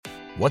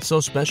What's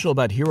so special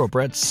about Hero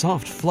Bread's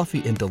soft,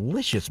 fluffy, and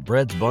delicious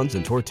breads, buns,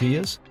 and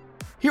tortillas?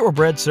 Hero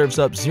Bread serves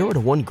up 0 to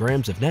 1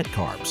 grams of net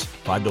carbs,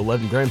 5 to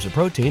 11 grams of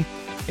protein,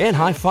 and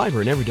high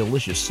fiber in every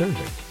delicious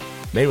serving.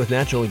 Made with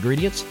natural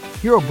ingredients,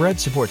 Hero Bread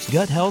supports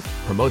gut health,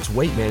 promotes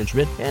weight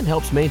management, and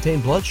helps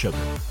maintain blood sugar.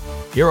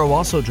 Hero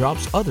also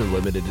drops other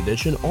limited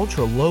edition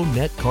ultra-low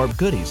net carb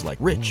goodies like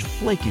rich,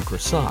 flaky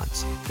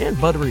croissants and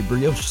buttery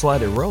brioche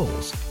slider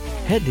rolls.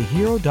 Head to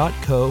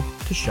hero.co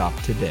to shop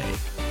today.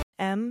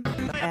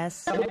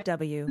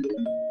 MSW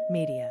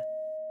Media.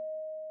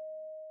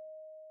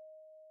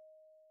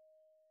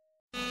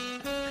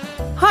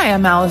 Hi,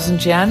 I'm Allison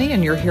Janney,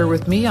 and you're here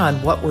with me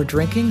on What We're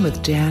Drinking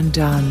with Dan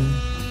Dunn.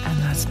 And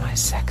that's my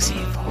sexy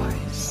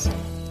voice.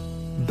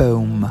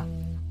 Boom.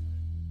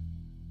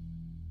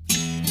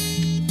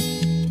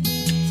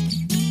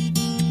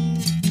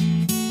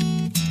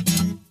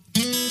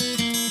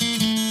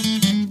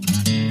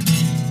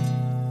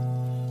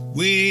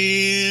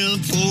 Well,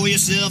 pour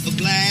yourself a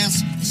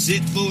glass,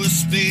 sit for a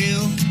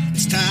spell.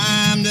 It's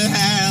time to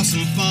have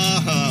some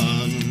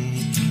fun.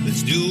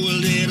 Let's do a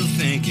little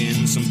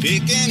thinking, some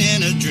picking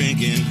and a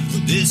drinking.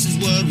 But this is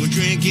what we're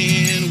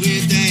drinking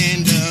with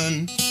Dan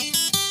Dunn.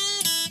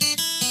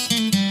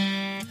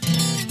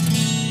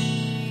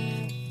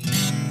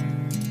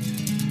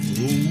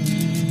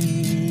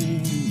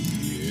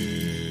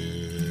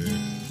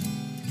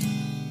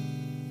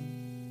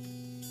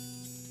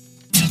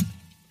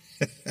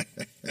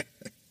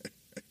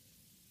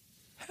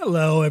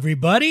 Hello,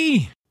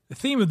 everybody. The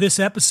theme of this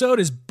episode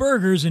is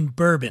burgers and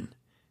bourbon.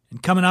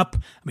 And coming up,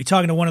 I'll be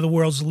talking to one of the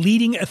world's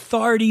leading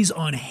authorities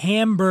on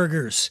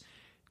hamburgers,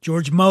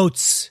 George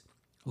Motz.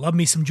 Love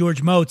me some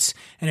George Motz.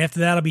 And after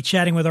that, I'll be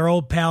chatting with our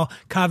old pal,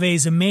 Kaveh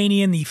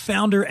Zamanian, the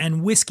founder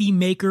and whiskey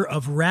maker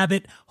of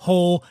Rabbit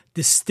Hole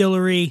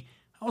Distillery.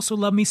 Also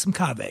love me some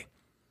Kaveh.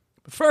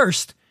 But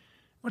first, I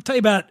want to tell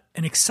you about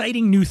an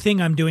exciting new thing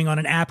I'm doing on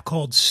an app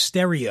called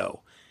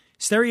Stereo.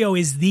 Stereo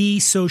is the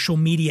social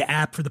media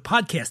app for the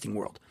podcasting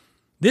world.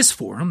 This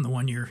forum, the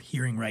one you're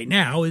hearing right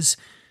now, is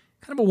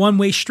kind of a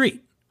one-way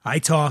street. I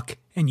talk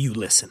and you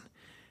listen.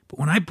 But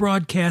when I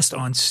broadcast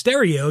on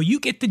Stereo, you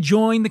get to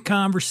join the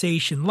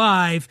conversation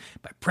live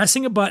by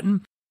pressing a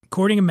button,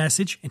 recording a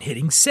message, and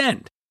hitting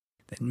send.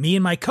 Then me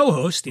and my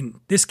co-host,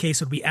 in this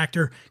case it'll be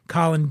actor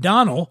Colin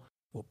Donnell,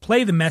 will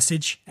play the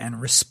message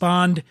and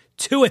respond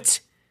to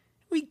it.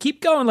 We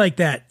keep going like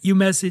that. You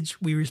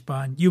message, we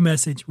respond. You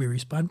message, we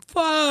respond.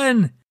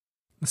 Fun!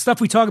 The stuff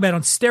we talk about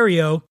on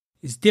Stereo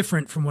is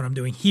different from what I'm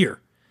doing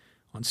here.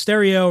 On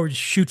Stereo, we're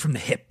just shoot from the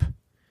hip.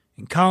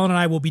 And Colin and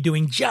I will be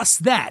doing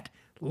just that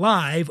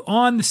live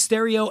on the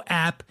Stereo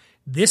app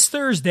this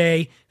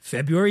Thursday,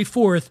 February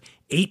 4th,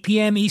 8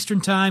 p.m. Eastern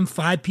Time,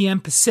 5 p.m.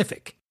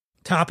 Pacific.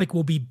 Topic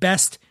will be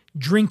best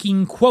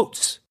drinking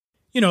quotes.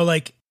 You know,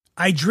 like,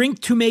 I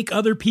drink to make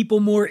other people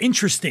more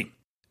interesting.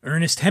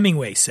 Ernest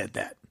Hemingway said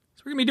that.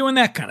 So we're going to be doing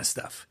that kind of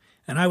stuff.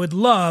 And I would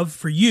love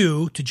for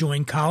you to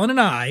join Colin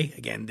and I,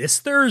 again, this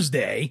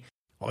Thursday.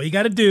 All you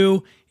got to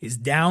do is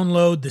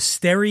download the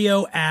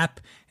Stereo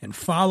app and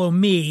follow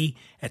me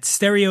at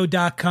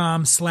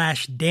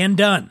stereo.com/Dan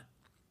Dunn.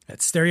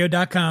 That's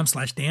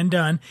stereo.com/Dan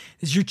Dunn.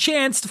 This is your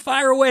chance to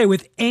fire away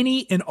with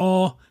any and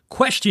all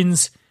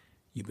questions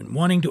you've been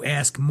wanting to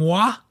ask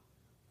moi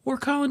or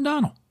Colin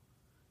Donnell.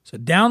 So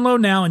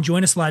download now and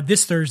join us live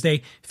this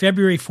Thursday,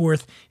 February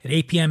 4th at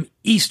 8 p.m.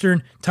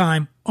 Eastern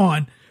Time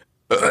on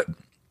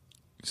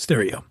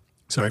Stereo.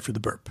 Sorry for the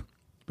burp,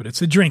 but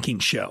it's a drinking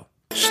show.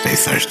 Stay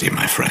thirsty,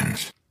 my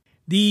friends.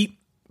 The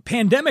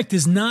pandemic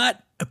does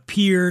not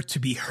appear to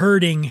be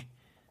hurting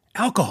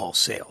alcohol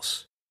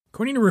sales.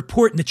 According to a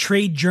report in the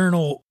trade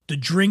journal The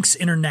Drinks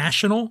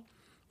International,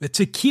 the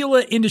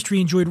tequila industry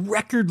enjoyed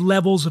record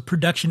levels of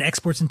production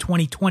exports in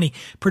 2020.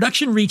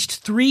 Production reached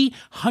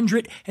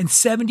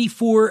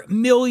 374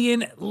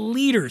 million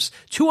liters.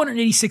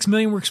 286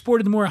 million were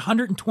exported to more than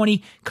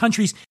 120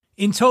 countries.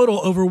 In total,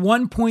 over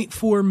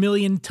 1.4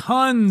 million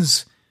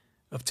tons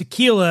of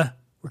tequila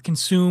were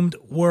consumed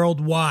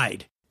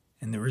worldwide.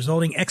 And the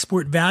resulting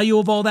export value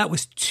of all that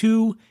was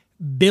 $2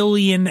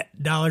 billion.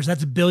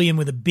 That's a billion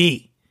with a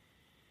B.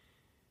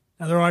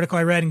 Another article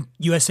I read in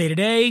USA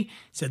Today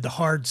said the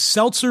hard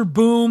seltzer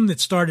boom that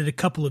started a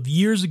couple of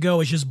years ago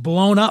has just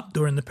blown up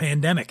during the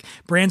pandemic.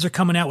 Brands are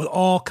coming out with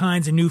all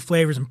kinds of new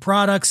flavors and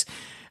products.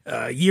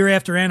 A year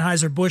after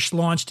Anheuser-Busch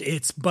launched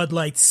its Bud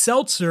Light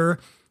Seltzer,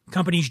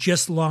 companies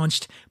just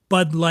launched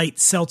Bud Light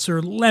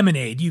Seltzer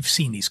Lemonade. You've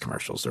seen these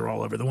commercials. They're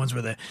all over. The ones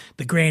where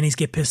the grannies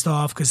get pissed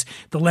off because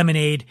the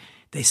lemonade,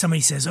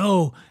 somebody says,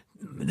 oh,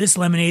 this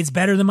lemonade's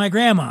better than my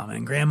grandma.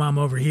 And grandma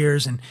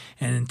overhears and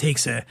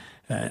takes an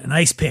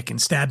ice pick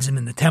and stabs him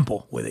in the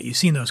temple with it. You've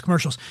seen those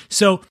commercials.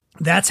 So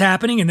that's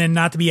happening. And then,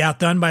 not to be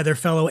outdone by their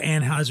fellow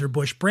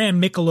Anheuser-Busch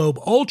brand, Michelob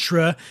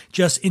Ultra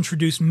just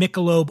introduced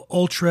Michelob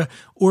Ultra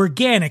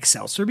Organic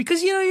Seltzer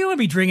because, you don't want to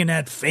be drinking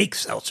that fake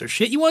seltzer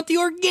shit. You want the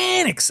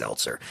organic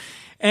seltzer.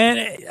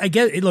 And I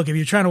guess, look, if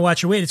you're trying to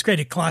watch your weight, it's great.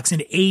 It clocks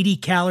in 80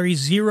 calories,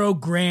 0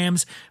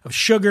 grams of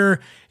sugar.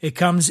 It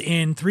comes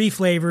in 3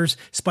 flavors: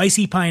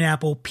 spicy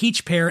pineapple,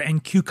 peach pear,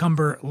 and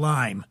cucumber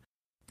lime.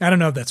 I don't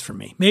know if that's for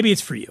me. Maybe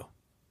it's for you.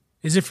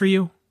 Is it for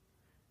you?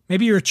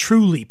 Maybe you're a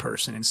Truly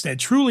person instead.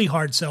 Truly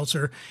Hard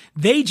Seltzer.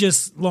 They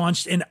just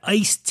launched an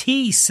iced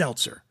tea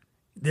seltzer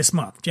this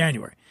month,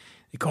 January.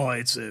 They call it,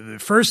 it's the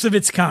first of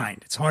its kind.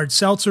 It's hard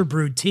seltzer,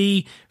 brewed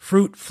tea,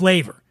 fruit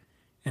flavor.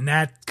 And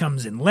that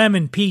comes in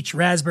lemon, peach,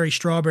 raspberry,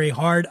 strawberry,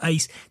 hard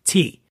iced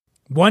tea.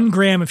 1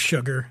 gram of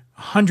sugar,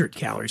 100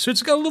 calories. So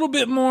it's got a little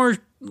bit more,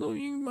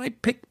 you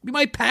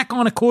might pack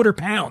on a quarter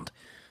pound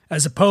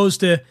as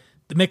opposed to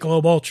the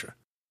Michelob Ultra.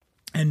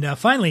 And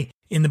finally,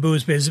 in the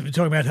booze biz, we're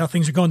talking about how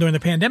things are going during the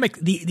pandemic.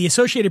 The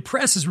Associated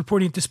Press is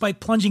reporting that despite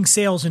plunging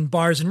sales in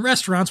bars and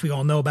restaurants, we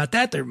all know about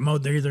that, they're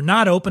either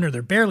not open or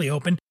they're barely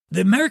open,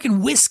 the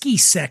American whiskey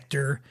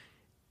sector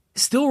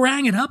still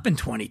rang it up in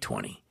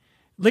 2020.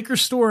 Liquor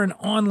store and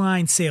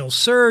online sales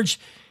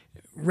surged.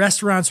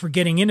 Restaurants were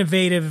getting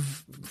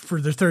innovative for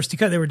their thirsty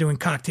cut. They were doing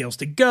cocktails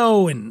to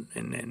go and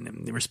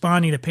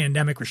responding to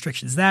pandemic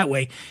restrictions that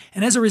way.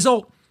 And as a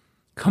result,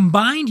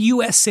 combined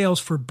U.S. sales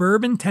for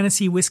bourbon,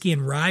 Tennessee whiskey,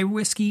 and rye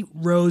whiskey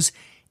rose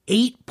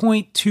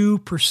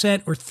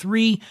 8.2% or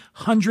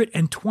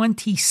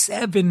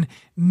 $327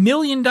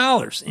 million in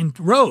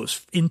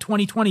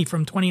 2020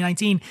 from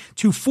 2019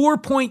 to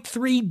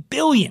 $4.3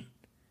 billion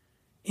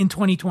in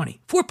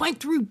 2020.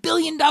 $4.3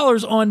 billion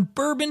on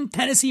bourbon,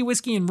 Tennessee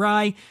whiskey, and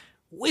rye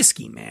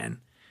whiskey, man.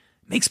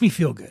 Makes me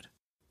feel good.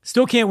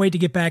 Still can't wait to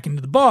get back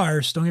into the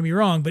bars, don't get me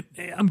wrong, but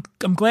I'm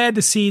glad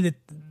to see that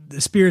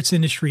the spirits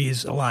industry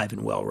is alive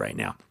and well right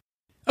now.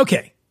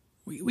 Okay,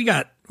 we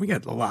got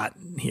a lot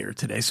here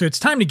today, so it's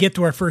time to get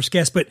to our first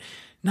guest, but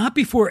not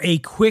before a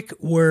quick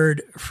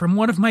word from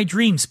one of my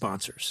dream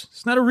sponsors.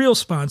 It's not a real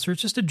sponsor,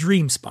 it's just a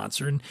dream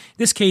sponsor. In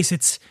this case,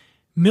 it's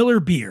Miller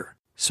Beer,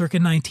 circa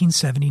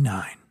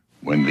 1979.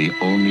 When the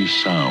only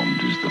sound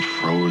is the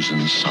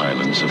frozen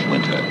silence of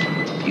winter,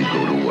 you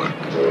go to work,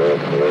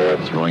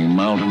 throwing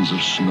mountains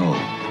of snow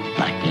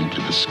back into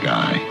the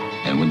sky.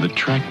 And when the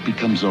track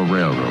becomes a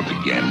railroad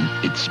again,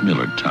 it's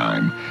Miller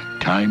time.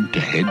 Time to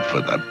head for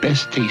the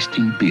best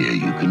tasting beer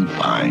you can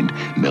find,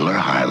 Miller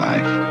High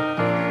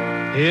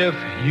Life. If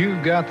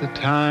you've got the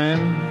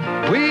time,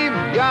 we've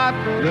got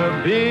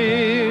the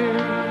beer.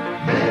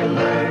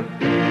 Miller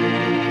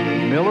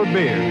Beer. Miller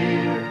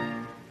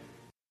Beer.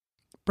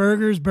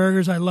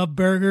 Burgers. I love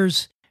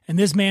burgers. And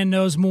this man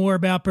knows more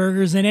about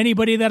burgers than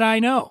anybody that I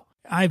know.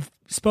 I've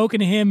spoken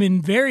to him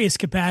in various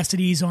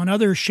capacities on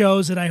other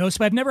shows that I host,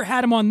 but I've never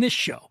had him on this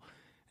show.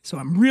 So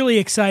I'm really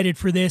excited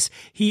for this.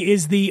 He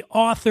is the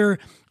author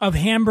of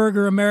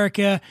Hamburger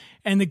America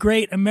and the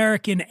Great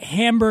American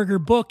Hamburger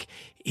Book.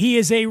 He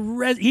is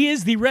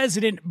the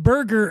resident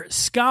burger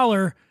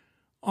scholar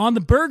on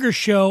the Burger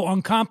Show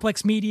on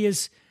Complex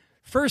Media's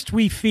First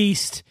We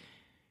Feast.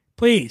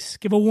 Please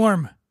give a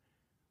warm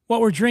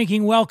What We're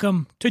Drinking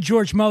welcome to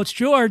George Motz.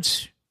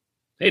 George.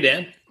 Hey,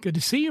 Dan. Good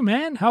to see you,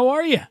 man. How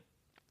are you?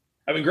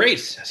 I've been great.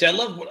 See, I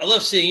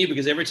love seeing you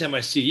because every time I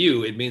see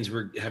you, it means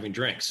we're having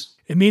drinks.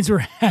 It means we're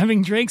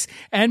having drinks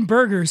and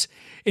burgers.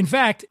 In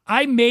fact,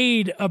 I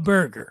made a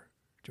burger,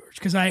 George,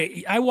 because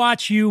I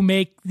watch you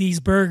make these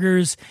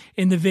burgers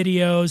in the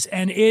videos,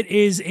 and it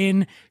is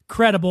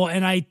incredible.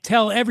 And I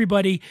tell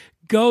everybody,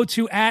 go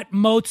to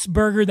 @Motz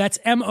Burger. That's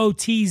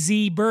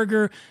MOTZ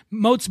Burger,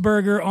 Motz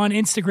Burger on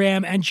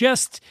Instagram, and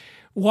just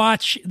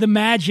watch the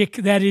magic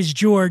that is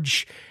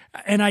George.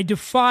 And I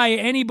defy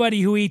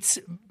anybody who eats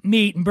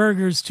meat and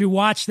burgers to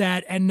watch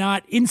that and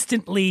not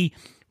instantly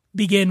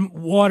begin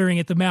watering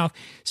at the mouth.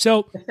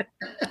 So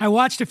I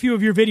watched a few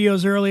of your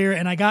videos earlier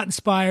and I got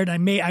inspired.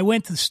 I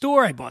went to the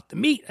store, I bought the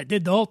meat, I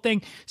did the whole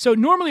thing. So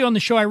normally on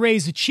the show I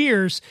raise a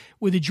cheers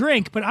with a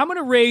drink, but I'm going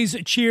to raise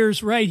a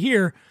cheers right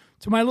here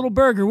to my little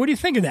burger. What do you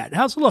think of that?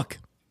 How's it look?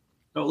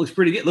 Oh, it looks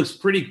pretty good. It looks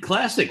pretty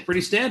classic, pretty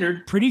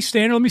standard. Pretty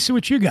standard. Let me see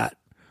what you got.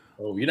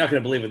 Oh, you're not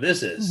going to believe what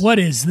this is. What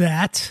is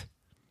that?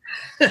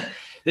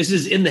 This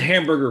is in the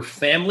hamburger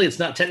family. It's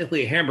not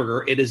technically a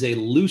hamburger. It is a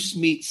loose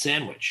meat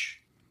sandwich.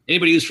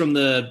 Anybody who's from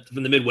the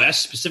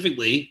Midwest,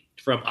 specifically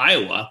from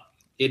Iowa,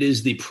 it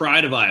is the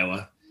pride of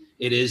Iowa.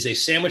 It is a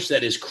sandwich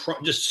that is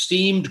just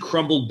steamed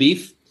crumbled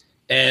beef,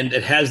 and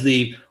it has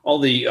all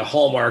the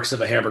hallmarks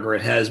of a hamburger.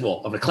 It has,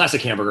 of a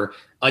classic hamburger: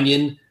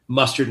 onion,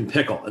 mustard, and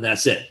pickle, and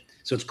that's it.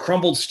 So it's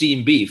crumbled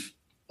steamed beef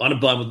on a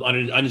bun with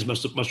onions,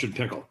 mustard, and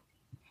pickle.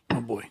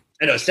 Oh boy!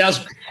 I know it sounds.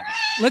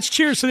 Let's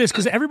cheers to this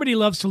because everybody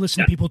loves to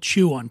listen to people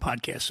chew on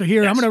podcasts. So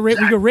here, yes,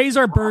 we go raise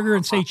our burger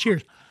and say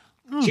cheers.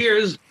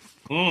 Cheers.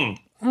 Oh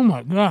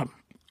my God.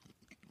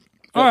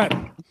 All right.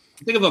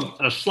 Think of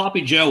a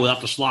sloppy Joe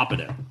without the slop in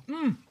it.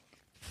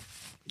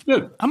 It's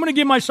good. I'm going to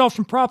give myself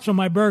some props on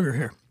my burger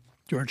here,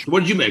 George.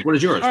 What did you make? What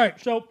is yours? All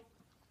right. So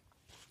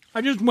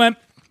I just went.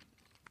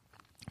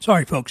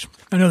 Sorry, folks.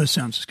 I know this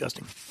sounds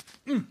disgusting.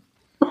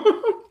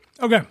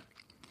 Okay.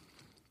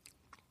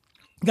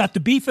 Got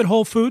the beef at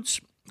Whole Foods,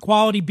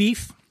 quality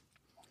beef.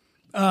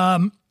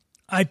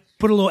 I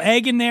put a little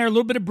egg in there, a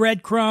little bit of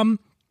breadcrumb,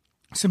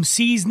 some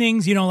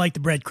seasonings. You don't like the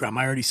breadcrumb.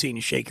 I already seen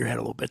you shake your head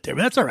a little bit there,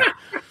 but that's all right.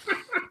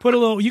 Put a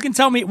little. You can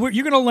tell me. You're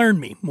going to learn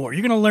me more.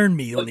 You're going to learn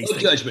me on these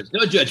things.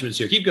 No judgments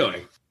here. Keep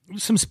going.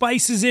 Some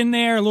spices in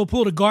there, a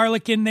little of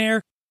garlic in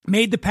there.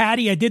 Made the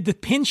patty. I did the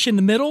pinch in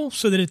the middle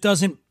so that it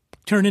doesn't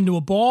turn into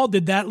a ball.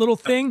 Did that little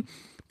thing.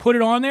 Put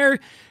it on there.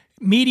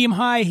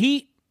 Medium-high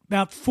heat.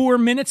 About 4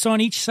 minutes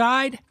on each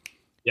side.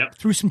 Yep.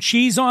 Threw some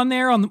cheese on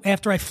there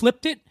after I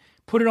flipped it.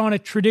 Put it on a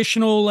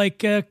traditional,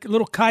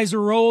 little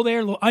Kaiser roll there,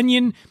 a little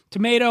onion,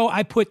 tomato.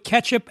 I put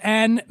ketchup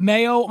and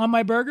mayo on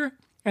my burger.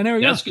 And there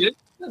we go. That's good.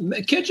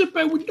 Ketchup,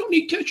 we don't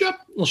need ketchup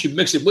unless you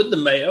mix it with the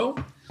mayo.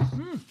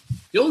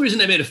 The only reason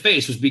I made a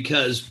face was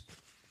because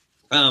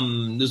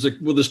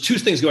there's two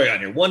things going on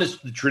here. One is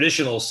the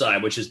traditional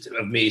side, which is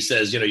of me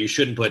says, you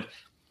shouldn't put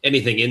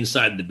anything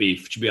inside the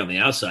beef. It should be on the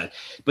outside.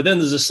 But then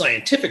there's a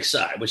scientific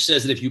side, which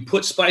says that if you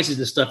put spices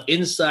and stuff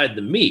inside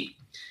the meat,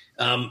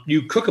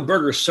 you cook a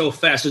burger so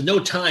fast, there's no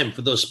time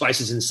for those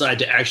spices inside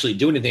to actually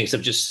do anything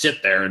except just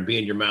sit there and be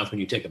in your mouth when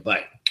you take a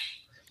bite.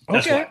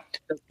 That's okay.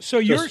 Why. So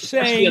you're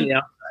saying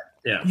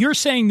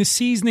the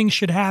seasoning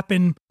should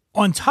happen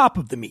on top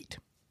of the meat.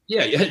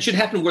 Yeah, it should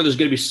happen where there's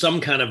going to be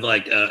some kind of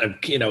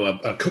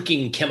a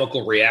cooking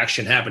chemical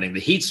reaction happening.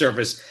 The heat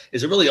surface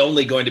is really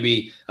only going to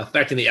be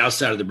affecting the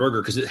outside of the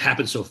burger because it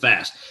happens so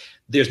fast.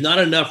 There's not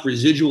enough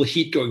residual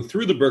heat going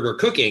through the burger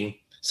cooking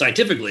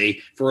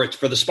scientifically for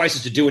the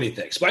spices to do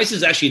anything.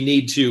 Spices actually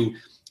need to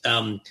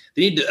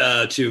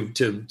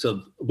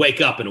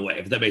wake up in a way,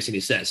 if that makes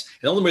any sense.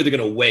 And the only way they're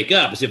going to wake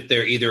up is if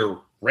they're either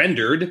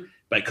rendered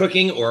by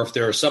cooking or if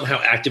they're somehow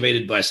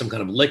activated by some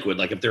kind of liquid,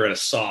 like if they're in a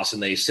sauce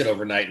and they sit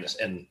overnight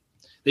and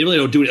they really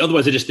don't do it.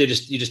 Otherwise,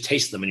 you just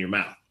taste them in your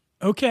mouth.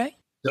 Okay.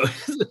 So,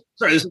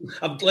 sorry,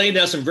 I'm laying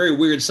down some very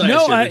weird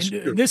science.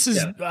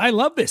 No, I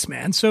love this,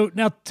 man. So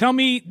now tell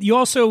me, you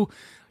also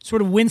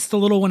sort of winced a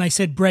little when I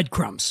said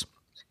breadcrumbs.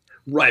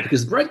 Right,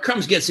 because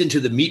breadcrumbs gets into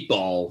the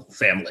meatball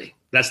family.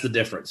 That's the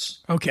difference.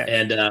 Okay.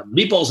 And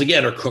meatballs,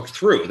 again, are cooked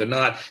through. They're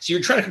not – so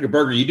you're trying to cook a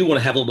burger. You do want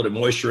to have a little bit of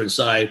moisture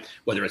inside,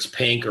 whether it's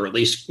pink or at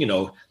least,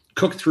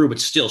 cooked through but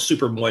still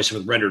super moist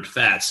with rendered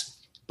fats.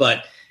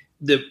 But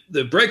the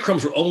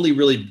breadcrumbs will only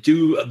really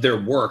do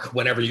their work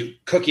whenever you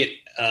cook it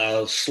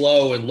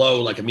slow and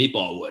low like a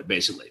meatball would,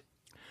 basically.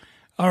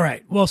 All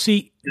right. Well,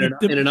 see – in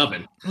an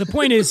oven. The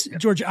point is,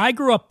 George, I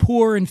grew up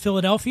poor in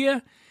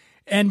Philadelphia –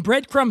 and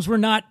breadcrumbs were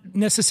not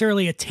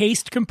necessarily a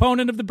taste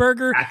component of the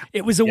burger.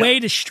 It was a way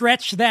to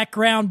stretch that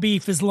ground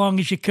beef as long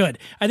as you could.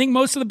 I think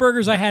most of the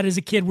burgers I had as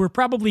a kid were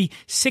probably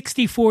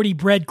 60-40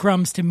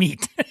 breadcrumbs to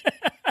meat.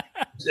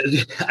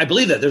 I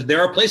believe that.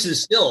 There are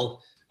places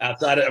still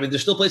outside.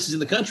 There's still places in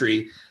the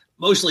country,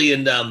 mostly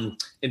in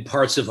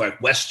parts of like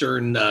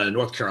Western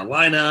North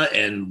Carolina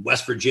and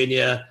West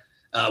Virginia,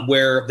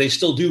 where they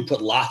still do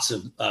put lots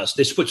of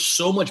they put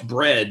so much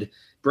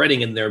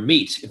breading in their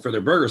meat for their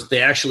burgers. They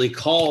actually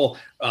call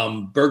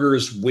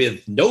burgers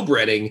with no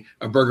breading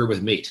a burger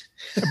with meat.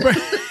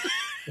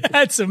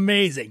 That's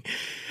amazing.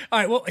 All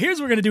right, well, here's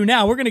what we're going to do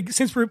now.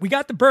 Since we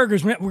got the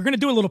burgers, we're going to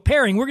do a little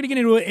pairing. We're going to get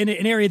into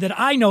an area that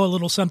I know a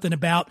little something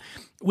about,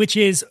 which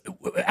is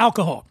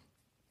alcohol.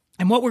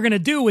 And what we're going to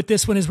do with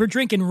this one is we're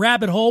drinking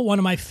Rabbit Hole, one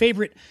of my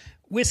favorite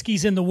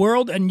whiskeys in the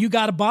world, and you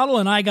got a bottle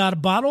and I got a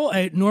bottle.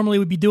 I normally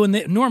would be doing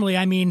that. Normally,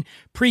 I mean,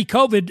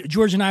 pre-COVID,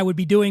 George and I would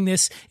be doing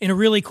this in a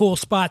really cool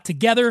spot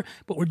together,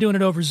 but we're doing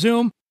it over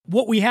Zoom.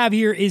 What we have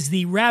here is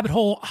the Rabbit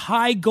Hole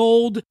High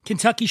Gold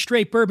Kentucky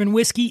Straight Bourbon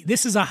Whiskey.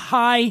 This is a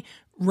high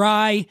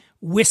rye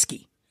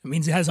whiskey. It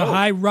means it has a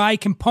high rye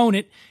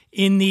component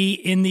in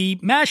the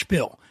mash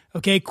bill.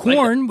 Okay,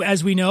 corn,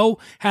 as we know,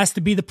 has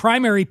to be the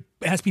primary,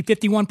 has to be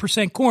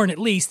 51% corn at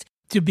least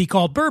to be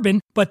called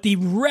bourbon, but the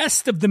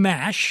rest of the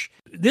mash,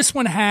 this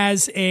one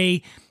has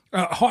a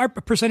high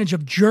percentage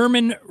of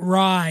German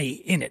rye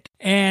in it.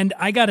 And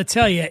I got to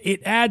tell you,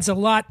 it adds a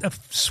lot of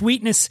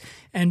sweetness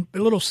and a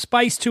little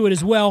spice to it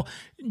as well.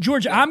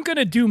 George, I'm going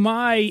to do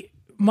mine.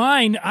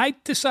 I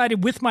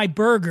decided with my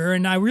burger,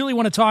 and I really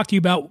want to talk to you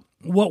about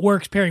what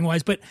works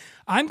pairing-wise, but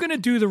I'm going to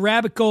do the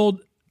Rabbit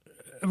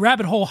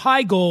Hole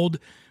High Gold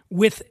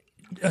with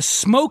a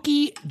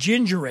smoky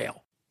ginger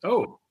ale.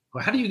 Oh.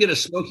 Well, how do you get a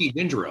smoky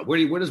ginger ale?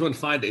 Where does one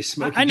find a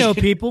smoky? I know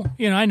people.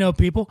 I know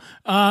people.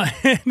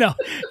 No,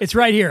 it's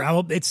right here.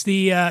 It's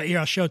the here.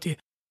 I'll show it to you.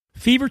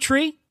 Fever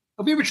Tree.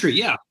 Oh, Fever Tree.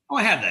 Yeah. Oh,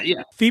 I have that.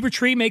 Yeah. Fever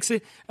Tree makes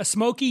a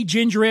smoky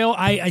ginger ale.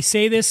 I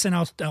say this, and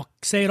I'll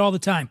say it all the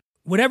time.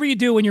 Whatever you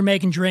do when you're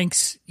making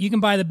drinks, you can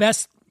buy the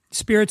best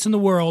spirits in the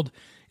world.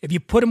 If you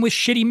put them with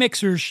shitty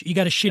mixers, you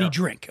got a shitty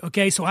drink.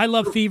 Okay, so I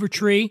love Fever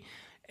Tree,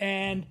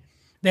 and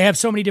they have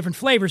so many different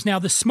flavors. Now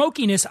the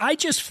smokiness, I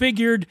just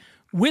figured.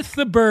 With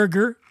the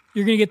burger,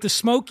 you're going to get the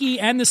smoky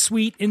and the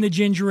sweet in the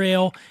ginger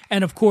ale,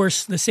 and of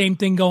course, the same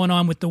thing going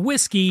on with the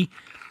whiskey.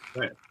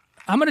 Right.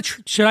 I'm going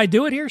to. Should I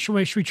do it here? Should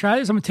we try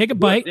this? I'm going to take a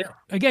bite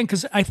again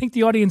because I think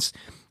the audience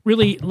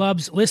really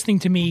loves listening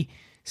to me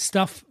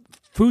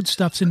food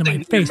stuffs into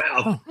my face.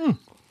 So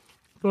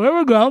there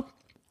we go.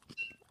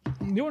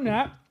 I'm doing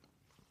that.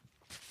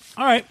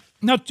 All right.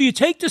 Now, do you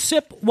take the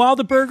sip while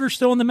the burger's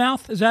still in the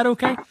mouth? Is that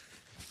okay?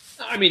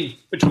 I mean,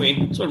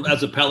 between sort of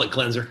as a palate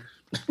cleanser.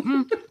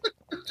 All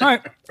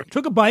right.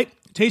 Took a bite.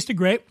 Tasted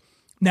great.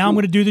 Now I'm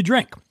going to do the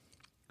drink.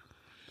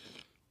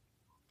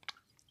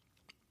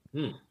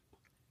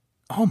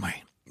 Oh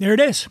my, there it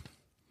is.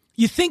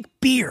 You think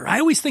beer. I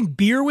always think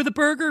beer with a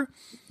burger,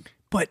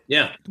 but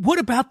yeah. What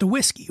about the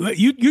whiskey?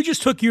 You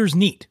just took yours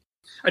neat.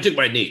 I took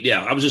my neat.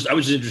 Yeah, I was just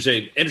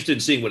interested in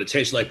seeing what it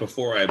tastes like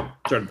before I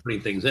started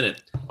putting things in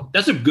it.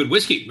 That's a good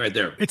whiskey right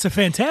there. It's a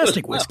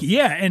fantastic whiskey.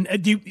 Yeah, and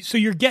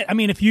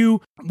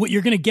what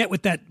you're going to get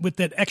with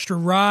that extra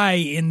rye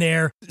in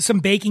there, some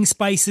baking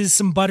spices,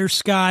 some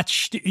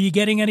butterscotch. Are you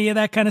getting any of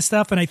that kind of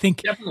stuff? And I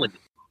think definitely.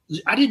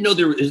 I didn't know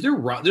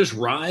there's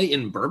rye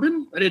in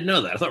bourbon. I didn't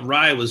know that. I thought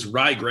rye was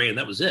rye grain.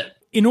 That was it.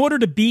 In order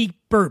to be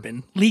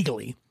bourbon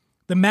legally,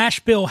 the mash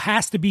bill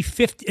has to be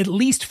at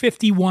least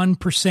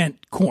 51%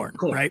 corn,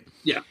 right?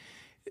 Yeah.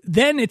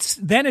 Then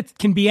it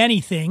can be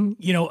anything,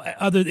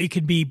 it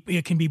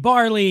can be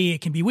barley,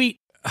 it can be wheat.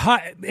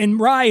 And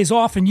rye is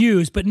often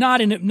used, but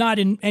not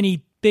in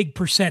any big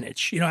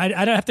percentage.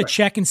 I'd have to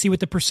check and see what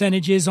the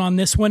percentage is on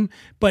this one,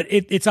 but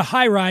it's a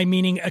high rye,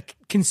 meaning a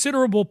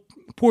considerable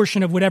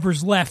portion of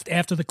whatever's left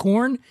after the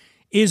corn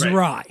is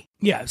rye.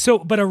 Yeah. So,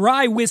 but a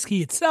rye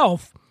whiskey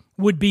itself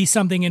would be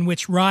something in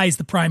which rye is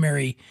the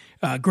primary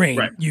grain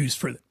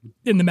used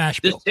in the mash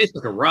bill. This tastes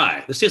like a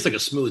rye. This tastes like a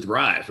smooth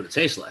rye. That's what it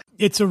tastes like.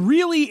 It's a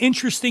really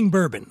interesting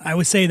bourbon. I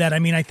would say that. I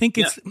mean, I think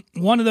it's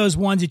one of those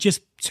ones. It's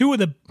just two of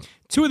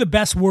the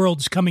best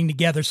worlds coming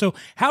together. So,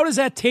 how does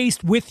that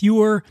taste with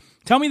your?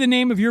 Tell me the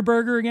name of your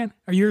burger again,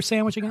 or your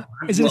sandwich again.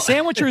 Is it a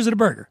sandwich or is it a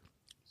burger?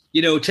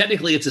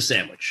 Technically it's a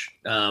sandwich.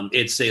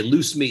 It's a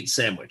loose meat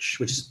sandwich,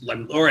 which is,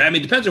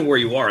 depends on where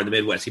you are in the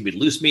Midwest. It could be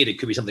loose meat. It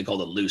could be something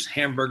called a loose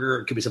hamburger.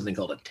 It could be something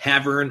called a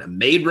tavern, a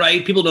made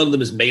right. People know them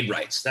as made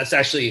rights. That's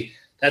the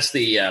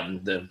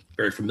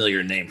very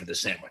familiar name for the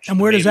sandwich. And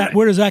where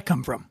does that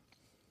come from?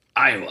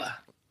 Iowa.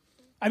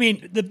 I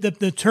mean,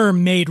 the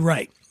term made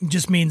right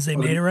just means they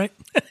made it right.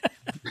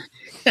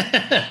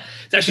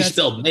 It's actually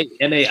spelled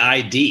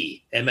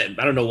M-A-I-D. I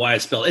don't know why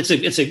it's spelled. It's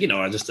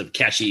just a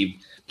catchy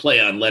play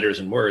on letters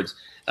and words.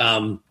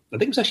 I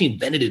think it was actually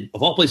invented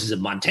of all places in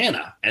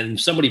Montana, and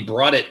somebody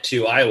brought it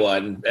to Iowa,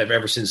 and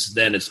ever since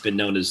then it's been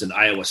known as an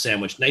Iowa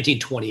sandwich.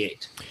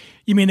 1928.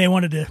 You mean they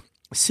wanted to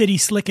city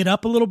slick it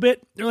up a little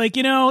bit? They're like,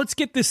 let's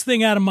get this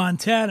thing out of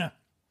Montana.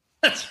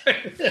 That's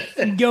right.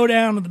 And go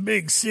down to the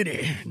big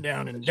city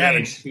down in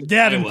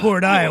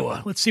Davenport,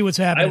 Iowa. Let's see what's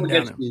happening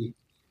down there.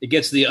 It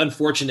gets the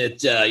unfortunate,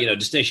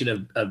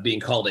 distinction of being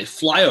called a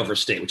flyover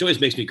state, which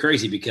always makes me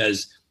crazy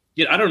because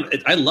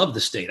I love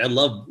the state.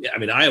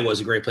 Iowa is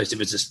a great place to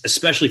visit,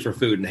 especially for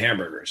food and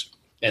hamburgers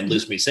and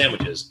loose meat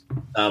sandwiches.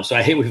 So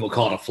I hate when people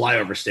call it a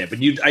flyover state. But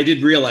I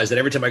did realize that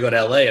every time I go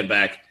to LA and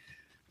back,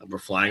 we're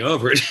flying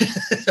over it.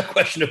 No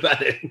question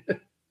about it.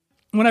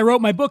 When I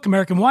wrote my book,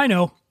 American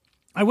Wino,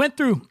 I went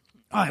through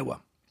Iowa,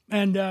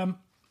 and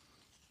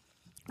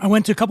I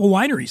went to a couple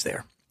wineries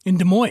there in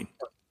Des Moines.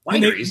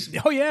 Wineries?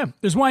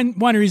 There's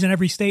wineries in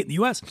every state in the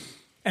U.S.,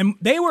 and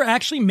they were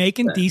actually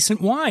making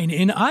decent wine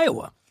in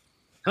Iowa.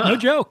 Huh. No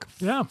joke.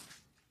 Yeah.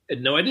 I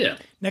had no idea.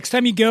 Next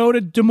time you go to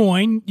Des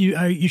Moines,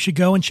 you should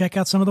go and check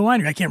out some of the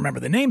wineries. I can't remember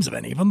the names of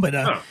any of them,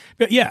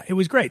 but yeah, it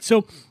was great.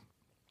 So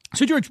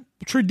George,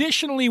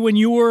 traditionally when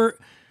you're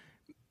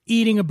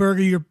eating a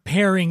burger, you're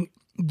pairing.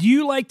 Do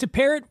you like to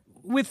pair it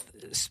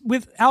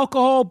with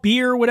alcohol,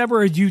 beer,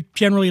 whatever, or do you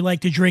generally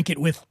like to drink it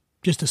with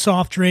just a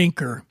soft drink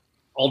or?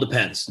 All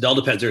depends. It all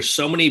depends. There's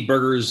so many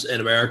burgers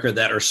in America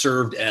that are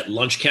served at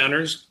lunch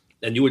counters,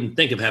 and you wouldn't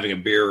think of having a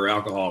beer or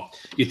alcohol.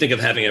 You think of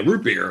having a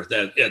root beer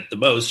at the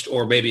most,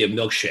 or maybe a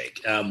milkshake.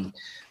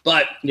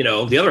 But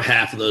the other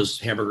half of those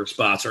hamburger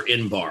spots are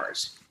in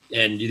bars,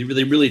 and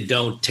they really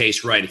don't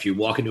taste right if you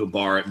walk into a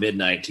bar at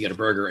midnight to get a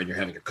burger and you're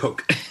having a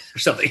Coke or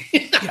something.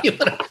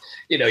 Yeah.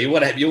 you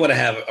want to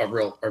have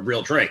a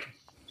real drink.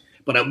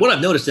 But what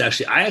I've noticed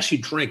I actually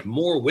drink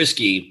more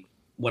whiskey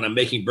when I'm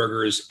making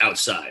burgers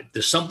outside.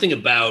 There's something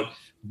about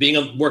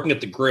working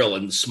at the grill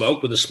and the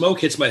smoke. When the smoke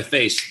hits my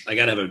face, I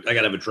gotta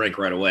have a drink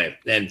right away,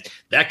 and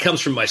that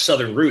comes from my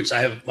southern roots.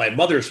 My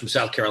mother's from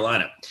South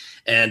Carolina,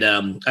 and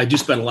I do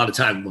spend a lot of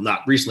time. Well,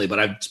 not recently, but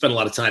I've spent a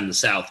lot of time in the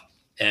South.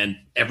 And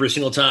every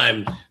single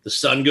time the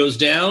sun goes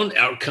down,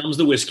 out comes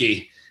the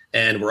whiskey,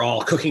 and we're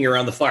all cooking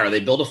around the fire. They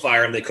build a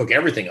fire and they cook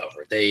everything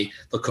over it.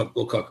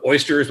 We'll cook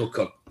oysters, we'll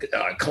cook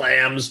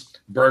clams,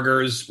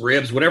 burgers,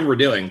 ribs, whatever we're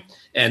doing,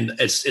 and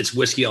it's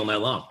whiskey all night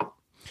long.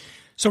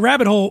 So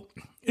Rabbit Hole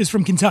is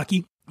from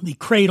Kentucky, the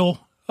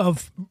cradle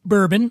of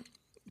bourbon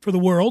for the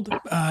world.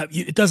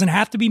 It doesn't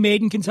have to be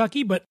made in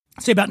Kentucky, but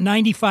say about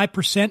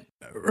 95%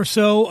 or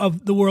so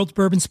of the world's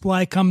bourbon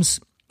supply comes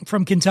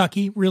from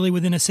Kentucky, really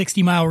within a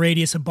 60-mile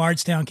radius of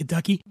Bardstown,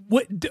 Kentucky.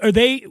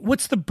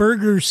 What's the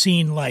burger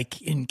scene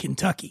like in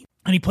Kentucky?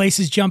 Any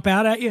places jump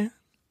out at you?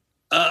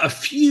 A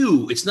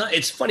few.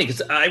 It's funny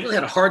because I really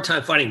had a hard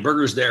time finding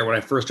burgers there when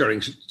I first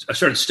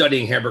started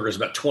studying hamburgers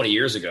about 20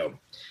 years ago.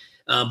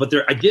 But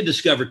I did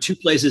discover two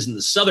places in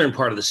the southern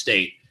part of the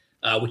state,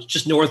 which is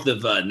just north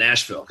of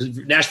Nashville, because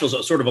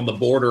Nashville's sort of on the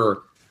border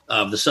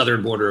of the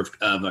southern border of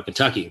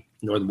Kentucky,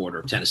 northern border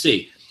of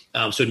Tennessee.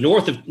 So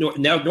north of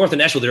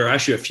Nashville, there are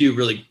actually a few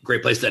really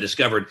great places I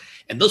discovered.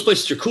 And those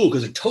places are cool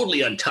because they're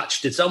totally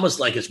untouched. It's almost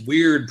like it's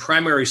weird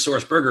primary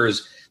source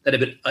burgers that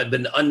have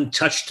been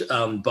untouched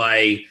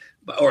unaffected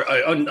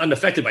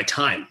by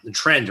time and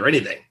trend or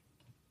anything.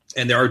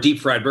 And there are deep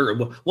fried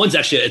burgers. One's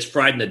actually, it's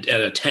fried in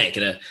a tank.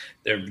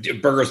 There are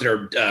burgers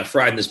that are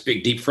fried in this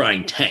big deep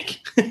frying tank.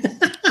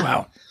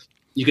 Wow.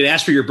 You could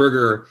ask for your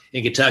burger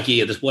in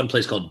Kentucky at this one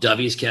place called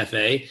Dovey's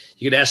Cafe.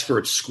 You could ask for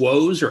it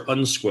squoze or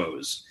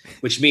unsquoze,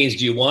 which means,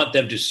 do you want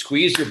them to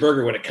squeeze your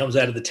burger when it comes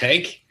out of the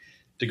tank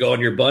to go on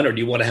your bun, or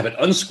do you want to have it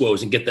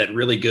unsquoze and get that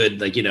really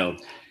good,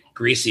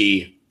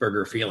 greasy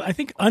burger feeling? I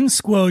think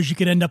unsquoze, you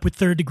could end up with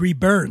third-degree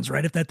burns,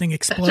 right? If that thing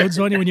explodes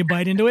on you when you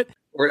bite into it.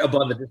 Or a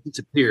bun that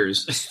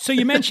disappears. So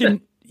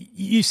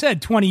you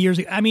said 20 years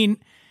ago. I mean,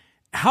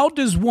 how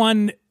does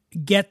one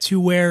get to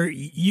where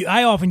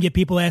I often get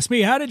people ask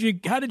me, how did you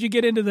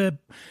get into the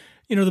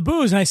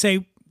booze? And I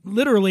say,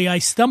 literally, I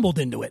stumbled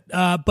into it.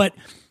 But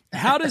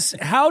what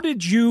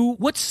started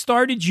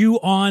you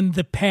on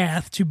the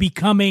path to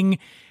becoming,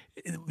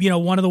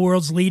 one of the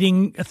world's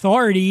leading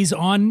authorities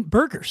on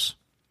burgers?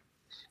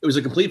 It was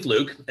a complete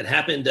fluke. It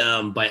happened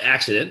by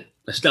accident.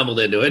 I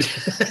stumbled into it.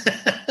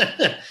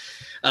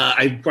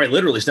 I quite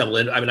literally stumbled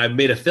in. I mean, I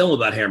made a film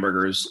about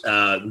hamburgers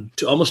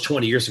almost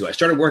 20 years ago. I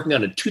started working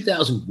on it in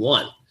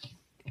 2001.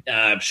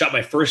 Shot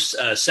my first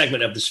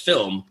segment of this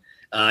film,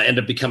 ended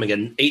up becoming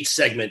an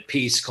 8-segment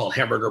piece called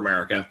Hamburger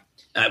America,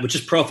 which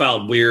just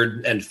profiled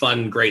weird and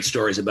fun, great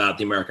stories about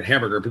the American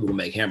hamburger, people who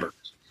make hamburgers.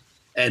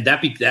 And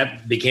that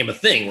became a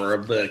thing, where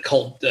a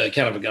cult,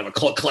 kind of a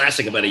cult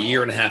classic about a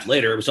year and a half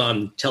later. It was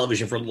on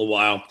television for a little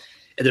while,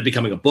 ended up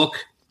becoming a book,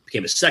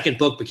 became a second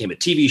book, became a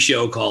TV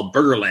show called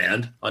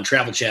Burgerland on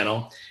Travel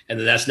Channel. And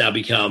then that's now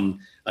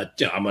become,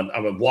 I'm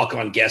a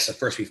walk-on guest at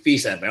First We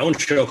Feast. I have my own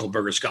show called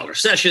Burger Scholar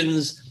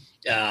Sessions.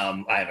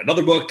 I have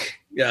another book.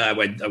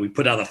 We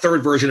put out a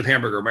third version of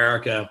Hamburger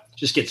America.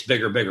 Just gets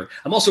bigger and bigger.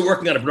 I'm also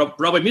working on a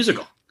Broadway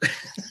musical.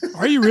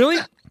 Are you really?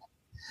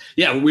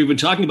 Yeah, we've been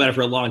talking about it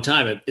for a long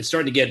time. It's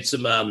starting to get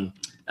some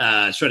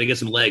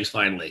legs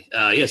finally.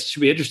 Yes, it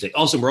should be interesting.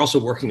 Also, we're also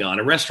working on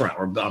a restaurant.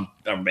 We're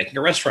making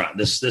a restaurant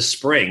this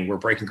spring. We're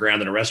breaking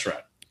ground in a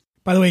restaurant.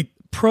 By the way,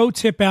 pro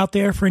tip out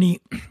there for any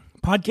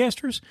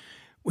podcasters: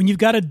 when you've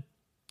got a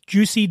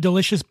juicy,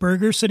 delicious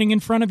burger sitting in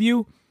front of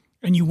you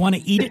and you want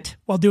to eat it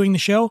while doing the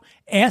show,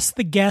 ask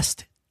the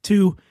guest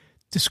to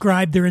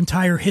describe their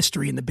entire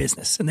history in the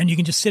business, and then you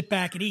can just sit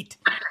back and eat.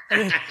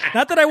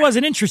 Not that I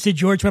wasn't interested,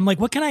 George, but I'm like,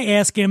 what can I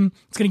ask him?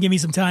 It's going to give me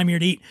some time here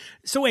to eat.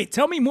 So wait,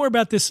 tell me more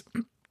about this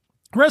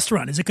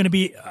restaurant. Is it going to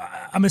be,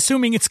 I'm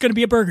assuming it's going to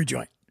be a burger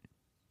joint.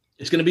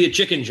 It's going to be a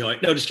chicken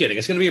joint. No, just kidding.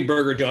 It's going to be a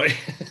burger joint.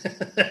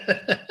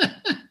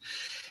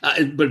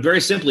 But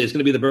very simply, it's going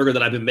to be the burger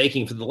that I've been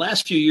making for the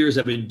last few years.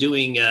 I've been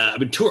doing, I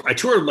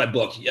toured my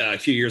book a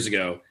few years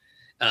ago.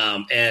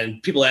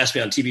 And people ask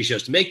me on TV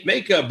shows to make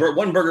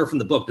one burger from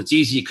the book that's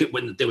easy.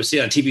 When they would say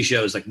on TV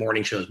shows, like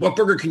morning shows, what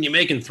burger can you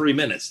make in 3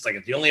 minutes? It's like,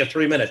 if you only have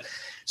 3 minutes.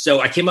 So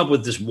I came up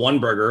with this one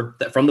burger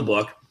from the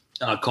book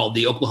called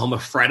the Oklahoma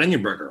Fried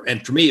Onion Burger.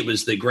 And for me, it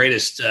was the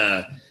greatest,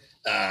 the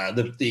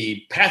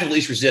path of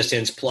least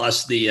resistance,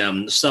 plus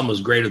the sum was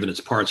greater than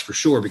its parts for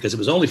sure, because it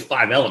was only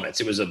 5 elements.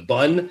 It was a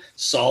bun,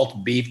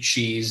 salt, beef,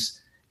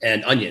 cheese,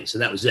 and onions.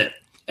 And that was it.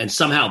 And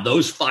somehow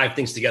those 5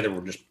 things together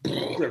were just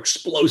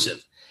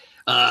explosive.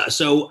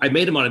 So I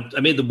made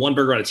the one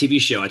burger on a TV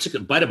show. I took a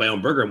bite of my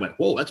own burger and went,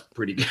 whoa, that's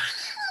pretty good.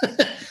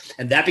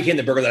 And that became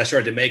the burger that I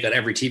started to make on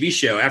every TV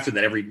show. After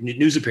that, every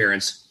news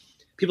appearance,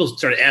 people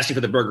started asking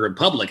for the burger in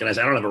public. And I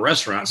said, I don't have a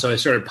restaurant. So I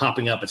started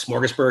popping up at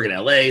Smorgasburg in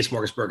LA,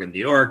 Smorgasburg in New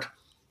York,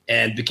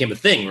 and became a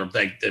thing where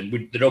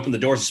they'd open the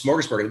doors of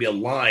Smorgasburg. There'd be a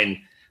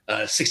line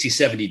 60,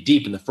 70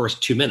 deep in the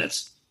first 2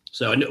 minutes.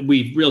 So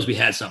we realized we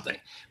had something.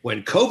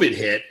 When COVID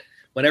hit,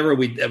 whenever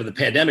the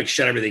pandemic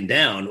shut everything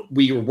down,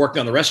 we were working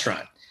on the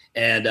restaurant.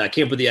 And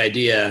came up with the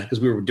idea, because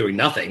we were doing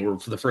nothing.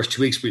 For the first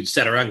 2 weeks, we'd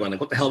sat around going, like,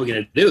 what the hell are we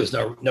going to do? There's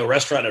no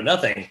restaurant or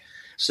nothing.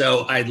 So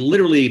I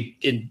literally,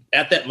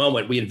 at that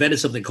moment, we invented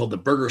something called the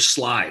burger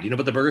slide. You know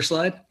about the burger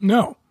slide?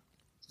 No.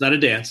 It's not a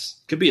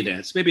dance. Could be a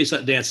dance. Maybe it's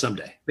a dance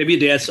someday. Maybe a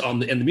dance in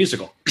the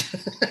musical.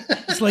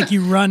 It's like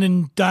you run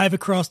and dive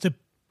across a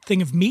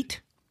thing of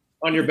meat?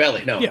 On your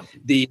belly. No. Yeah.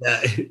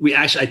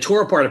 I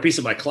tore apart a piece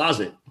of my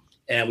closet,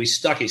 and we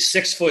stuck a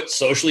 6-foot,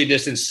 socially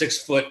distanced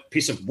 6-foot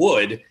piece of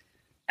wood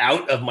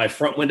out of my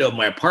front window of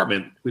my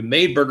apartment. We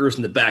made burgers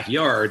in the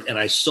backyard, and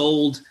I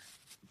sold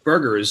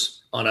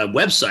burgers on a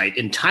website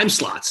in time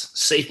slots,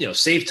 safe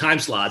time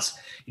slots.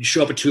 You'd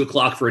show up at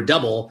 2:00 for a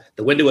double.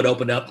 The window would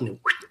open up, and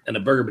a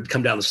burger would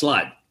come down the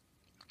slide.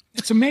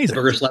 It's amazing.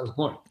 The burger slide was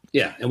born.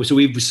 Yeah, and so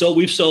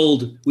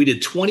we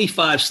did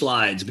 25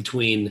 slides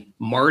between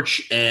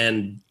March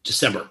and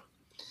December,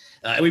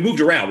 and we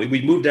moved around.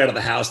 We moved out of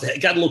the house.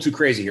 It got a little too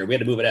crazy here. We had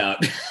to move it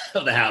out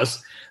of the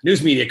house.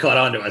 News media caught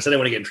on to us. I didn't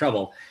want to get in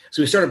trouble.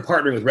 So we started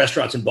partnering with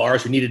restaurants and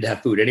bars who needed to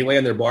have food anyway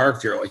in their bar.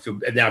 If you're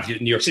in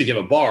New York City, if you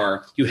have a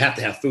bar, you have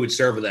to have food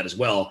served with that as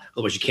well.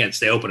 Otherwise, you can't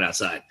stay open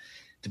outside.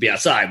 to be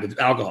outside with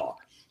alcohol.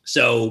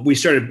 So we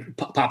started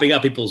popping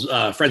up people's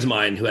friends of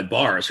mine who had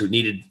bars who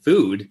needed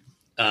food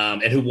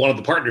and who wanted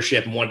the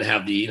partnership and wanted to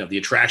have the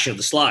attraction of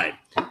the slide.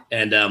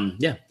 And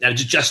and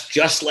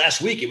just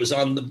last week it was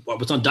on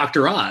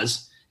Dr.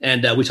 Oz,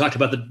 and we talked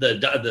about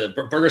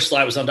the burger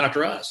slide was on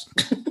Dr. Oz.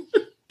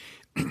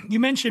 You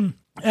mentioned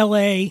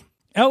L.A.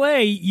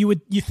 L.A. You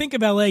think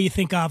of L.A. You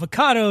think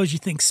avocados, you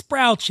think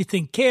sprouts, you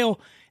think kale.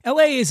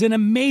 L.A. is an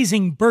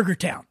amazing burger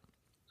town.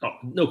 Oh,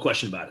 no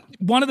question about it.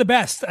 One of the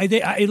best.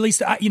 At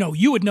least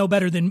you would know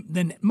better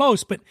than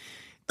most, but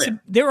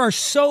there are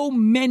so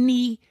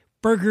many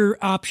burger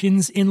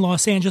options in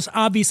Los Angeles.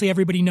 Obviously,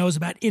 everybody knows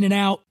about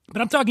In-N-Out,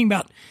 but I'm talking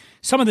about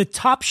some of the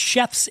top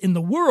chefs in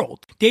the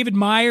world. David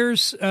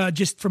Myers,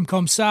 just from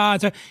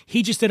Comsa,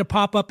 he just did a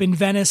pop-up in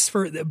Venice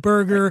for the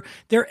burger.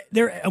 Their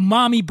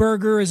Umami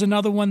Burger is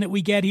another one that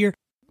we get here.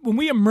 When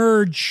we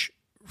emerge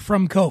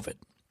from COVID,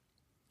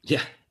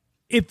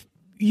 if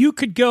you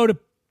could go to,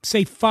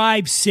 say,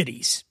 5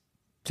 cities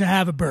to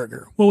have a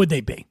burger, what would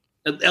they be?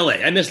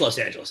 L.A. I miss Los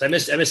Angeles. I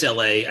miss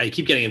L.A. I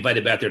keep getting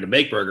invited back there to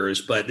make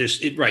burgers, but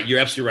you're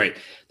absolutely right.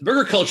 The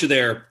burger culture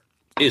there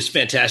is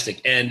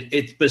fantastic, but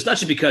it's not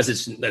just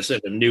because that's a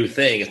new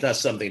thing. It's not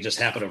something that just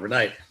happened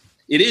overnight.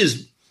 It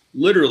is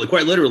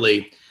quite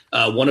literally,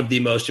 one of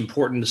the most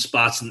important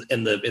spots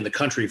in the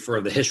country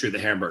for the history of the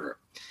hamburger,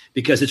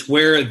 because it's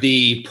where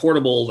the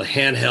portable, the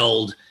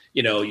handheld,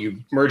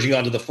 you merging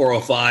onto the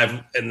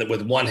 405 and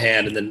with one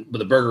hand and then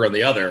with a burger on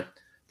the other.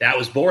 That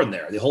was born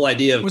there. The whole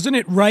idea of, wasn't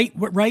it Right?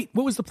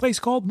 What was the place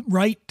called?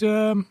 Right.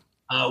 The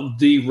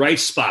Right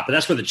Spot, but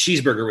that's where the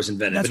cheeseburger was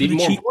invented. But even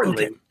more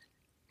importantly,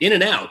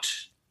 In-N-Out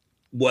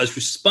was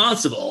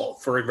responsible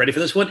for, ready for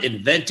this one,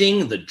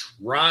 inventing the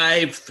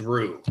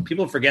drive-through.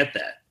 People forget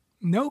that.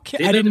 No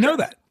kidding. I didn't know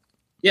that.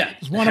 Yeah.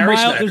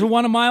 There's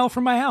one a mile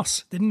from my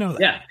house. Didn't know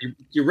that. Yeah.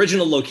 The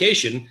original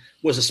location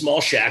was a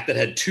small shack that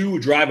had 2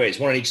 driveways,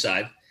 one on each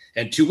side,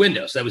 and 2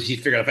 windows. He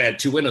figured out if I had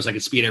 2 windows, I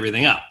could speed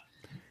everything up.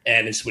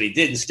 And it's what he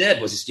did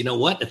instead was, you know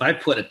what? If I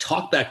put a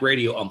talkback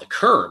radio on the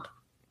curb,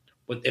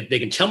 if they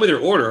can tell me their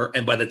order,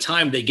 and by the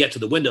time they get to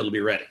the window, it'll be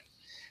ready.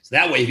 So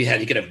that way,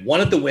 you could have one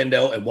at the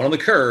window and one on the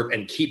curb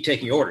and keep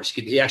taking orders.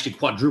 He actually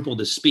quadrupled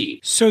his speed.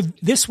 So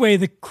this way,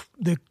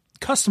 the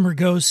customer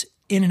goes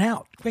in and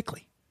out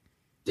quickly.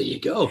 There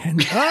you go. And,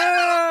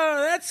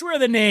 that's where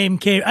the name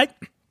came. I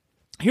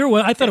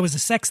thought it was a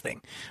sex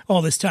thing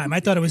all this time.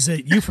 I thought it was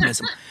a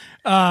euphemism.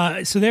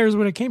 So there's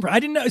where it came from. I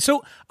didn't know.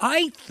 So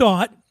I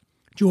thought,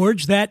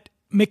 George, that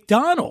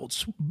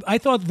McDonald's, I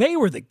thought they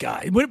were the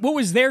guy. What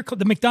was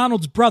the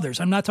McDonald's brothers?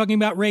 I'm not talking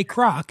about Ray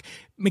Kroc.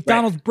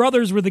 McDonald's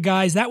brothers were the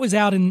guys. That was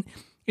out in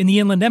the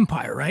Inland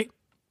Empire, right?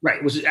 Right.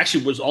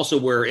 It was also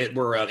where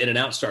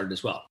In-N-Out started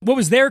as well. What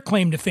was their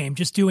claim to fame?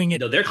 Just doing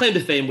it? No, their claim to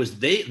fame was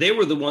they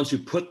were the ones who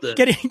put the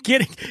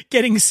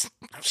getting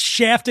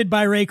shafted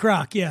by Ray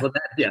Kroc. Yeah. Well,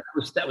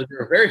 they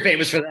were very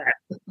famous for that.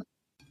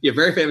 Yeah,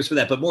 very famous for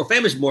that. But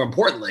more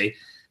importantly,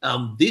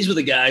 these were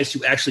the guys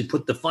who actually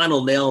put the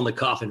final nail in the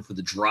coffin for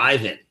the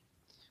drive-in,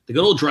 the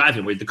good old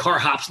drive-in where the car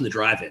hops in the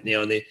drive-in.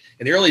 In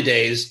the early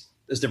days,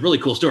 this is a really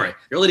cool story.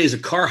 The early days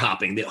of car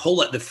hopping,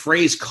 the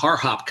phrase car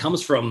hop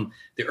comes from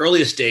the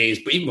earliest days,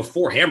 but even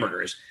before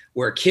hamburgers,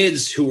 where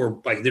kids who were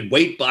they'd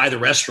wait by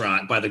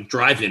the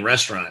drive-in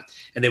restaurant,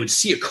 and they would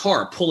see a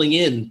car pulling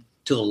in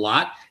to the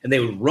lot, and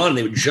they would run,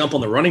 they would jump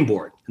on the running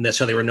board, and that's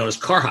how they were known as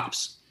car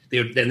hops.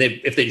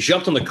 If they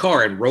jumped on the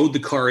car and rode the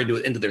car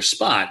into their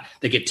spot,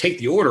 they could take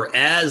the order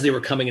as they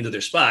were coming into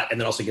their spot, and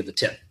then also get the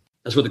tip.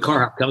 That's where the car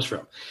hop comes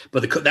from.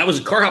 But that was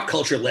car hop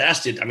culture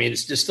lasted. I mean, it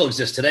still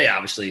exists today,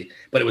 obviously,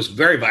 but it was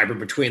very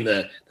vibrant between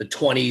the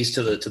 20s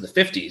to the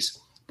 50s.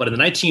 But in the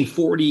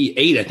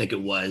 1948, I think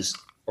it was,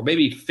 or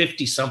maybe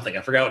 50 something,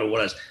 I forgot what it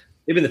was.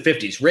 Maybe in the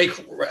 50s,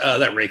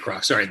 not Ray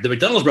Kroc, sorry, the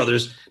McDonald's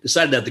brothers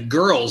decided that the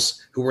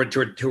girls who were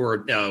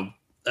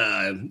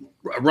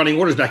running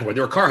orders back and forth,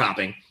 they were car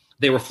hopping.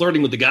 They were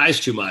flirting with the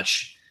guys too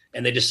much,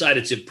 and they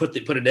decided to put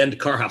an end to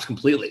car hops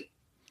completely.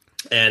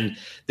 And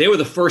they were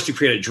the first to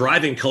create a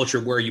driving culture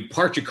where you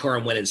parked your car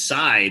and went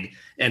inside,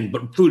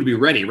 but food would be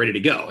ready to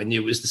go. And it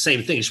was the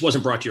same thing; it just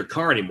wasn't brought to your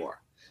car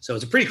anymore. So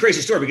it's a pretty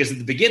crazy story because at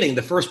the beginning,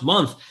 the first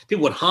month,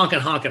 people would honk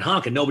and honk and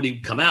honk, and nobody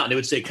would come out. And they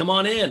would say, "Come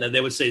on in," and they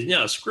would say,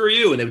 "No, screw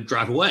you," and they would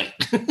drive away.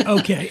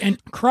 Okay.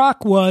 And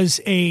Kroc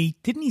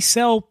didn't he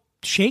sell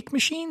shake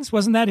machines?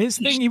 Wasn't that his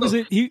thing?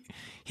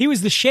 He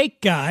was the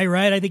shake guy,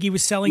 right? I think he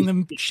was selling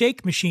them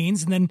shake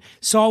machines, and then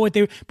saw what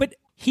they were. But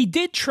he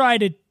did try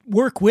to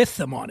work with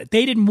them on it.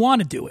 They didn't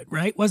want to do it,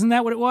 right? Wasn't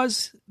that what it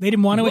was? They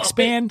didn't want to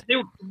expand.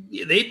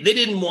 They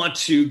didn't want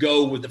to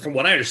go with. From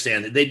what I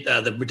understand,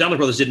 the McDonald's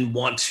brothers didn't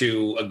want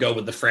to go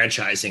with the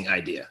franchising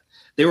idea.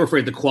 They were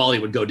afraid the quality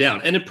would go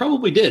down, and it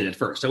probably did at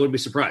first. I wouldn't be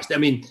surprised. I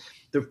mean,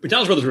 the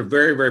McDonald's brothers were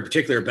very, very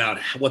particular about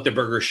what their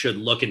burgers should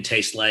look and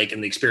taste like,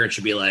 and the experience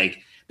should be like.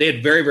 They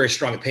had very, very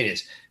strong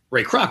opinions.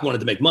 Ray Kroc wanted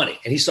to make money,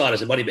 and he saw it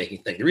as a money-making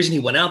thing. The reason he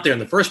went out there in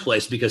the first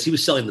place because he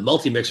was selling the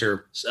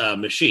multi-mixer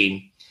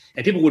machine,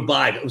 and people would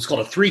buy, it was called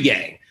a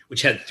 3-gang,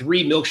 which had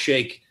 3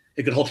 milkshake.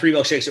 It could hold 3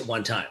 milkshakes at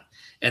one time.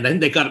 And I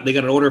think they got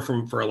an order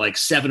for like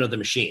 7 of the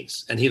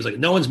machines. And he was like,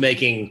 no one's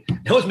making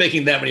that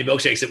many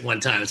milkshakes at one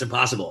time. It's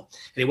impossible.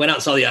 And he went out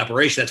and saw the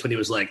operation. That's when he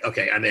was like,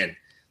 okay, I'm in.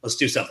 Let's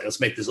do something.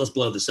 Let's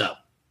blow this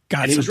up.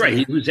 And he was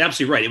right. He was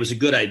absolutely right. It was a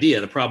good idea.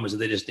 The problem is that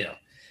they just,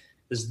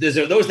 there's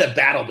those that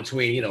battle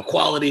between,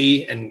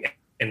 quality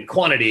and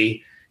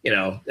quantity,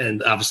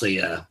 and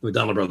obviously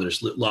McDonald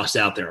Brothers lost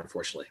out there,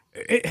 unfortunately.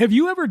 Have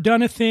you ever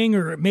done a thing,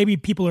 or maybe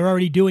people are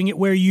already doing it,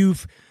 where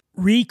you've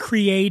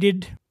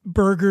recreated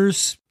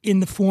burgers in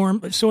the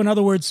form? So in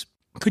other words,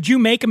 could you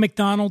make a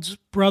McDonald's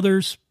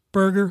Brothers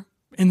burger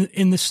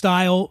in the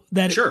style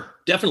that? Sure,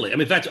 definitely. I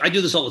mean, in fact, I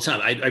do this all the time.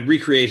 I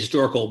recreate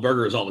historical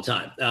burgers all the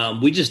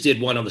time. We just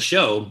did one on the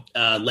show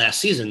last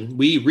season.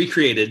 We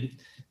recreated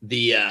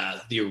the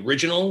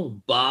original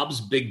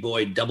Bob's Big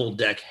Boy double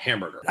deck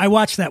hamburger. I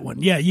watched that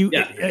one. Yeah,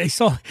 I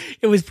saw.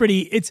 It was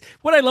pretty. It's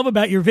what I love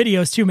about your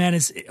videos too, man.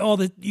 Is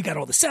you got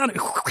all the sound.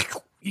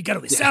 You got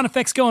all these sound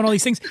effects going, all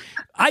these things.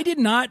 I did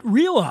not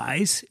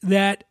realize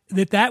that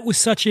was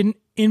such an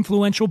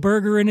influential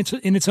burger in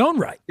its own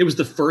right. It was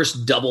the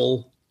first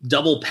double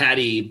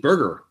patty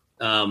burger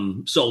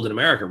sold in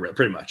America,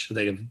 pretty much.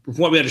 From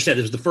what we understand,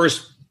 it was the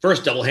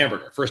first double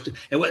hamburger.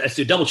 It's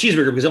a double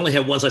cheeseburger because it only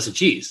had one slice of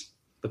cheese.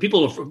 But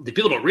people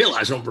don't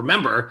realize, don't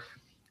remember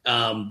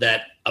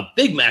that a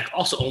Big Mac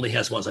also only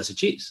has one slice of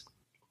cheese,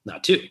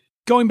 not 2.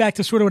 Going back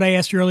to sort of what I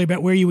asked you earlier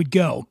about where you would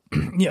go,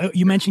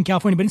 you mentioned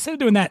California, but instead of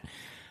doing that,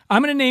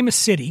 I'm going to name a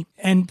city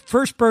and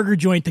first burger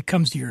joint that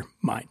comes to your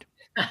mind.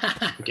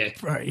 Okay.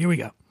 All right, here we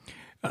go.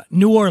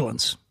 New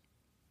Orleans.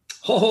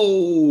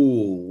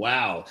 Oh,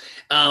 wow.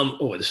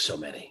 There's so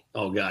many.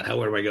 Oh, God.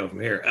 Where do I go from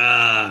here?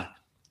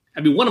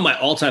 One of my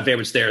all-time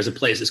favorites there is a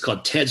place. It's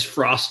called Ted's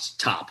Frost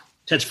Stop.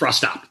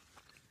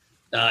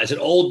 It's an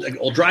old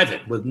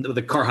drive-in with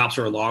the car hops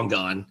are long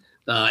gone.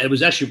 It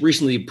was actually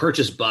recently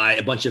purchased by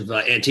a bunch of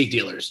antique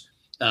dealers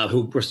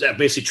who were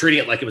basically treating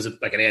it like it was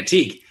like an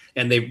antique,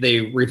 and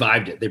they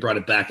revived it. They brought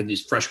it back in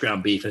these fresh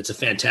ground beef, and it's a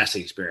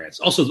fantastic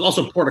experience. Also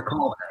Port of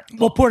Call there.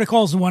 Well, Port of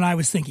Call is the one I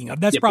was thinking of.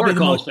 That's probably the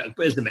most.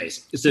 It's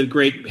amazing. It's a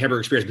great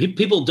hamburger experience.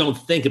 People don't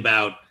think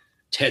about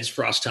Ted's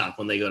Frost Top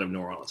when they go to New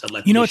Orleans.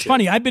 It's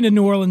funny. I've been to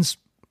New Orleans,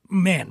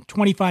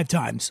 25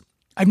 times.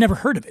 I've never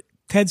heard of it.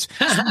 Ted's.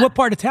 What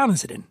part of town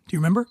is it in? Do you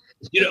remember?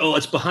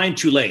 It's behind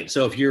Tulane.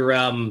 So if you're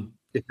on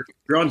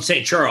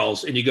St.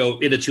 Charles and you go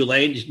into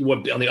Tulane,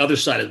 on the other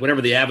side is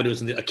whatever the avenue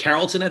is,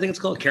 Carrollton, I think it's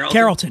called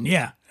Carrollton.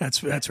 Yeah,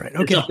 that's right.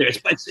 Okay, it's up there.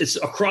 It's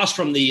across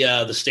from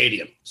the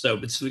stadium, so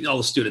it's all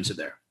the students are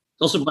there.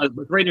 It's also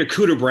right near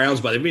Cooter Brown's.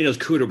 Everybody knows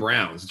Cooter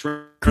Brown's. It's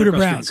right Cooter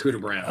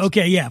Brown's.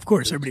 Okay, yeah, of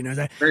course, everybody knows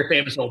that. Very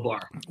famous old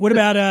bar. What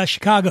about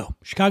Chicago,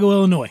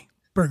 Illinois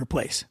burger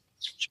place?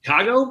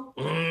 Chicago,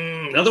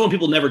 another one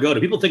people never go to.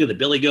 People think of the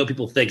Billy Goat.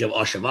 People think of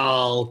Au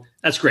Cheval.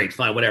 That's great,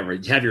 fine, whatever.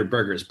 You have your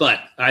burgers, but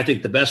I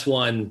think the best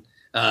one,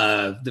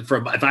 if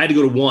I had to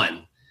go to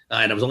one,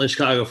 and I was only in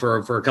Chicago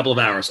for a couple of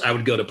hours, I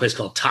would go to a place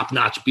called Top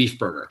Notch Beef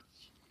Burger.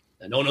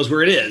 And no one knows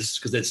where it is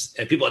because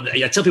I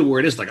tell people where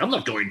it is. Like, I'm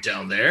not going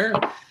down there.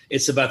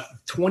 It's about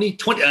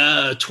 25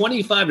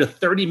 to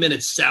 30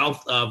 minutes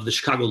south of the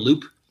Chicago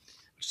Loop,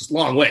 which is a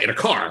long way in a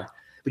car.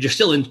 But you're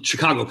still in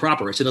Chicago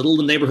proper. It's in a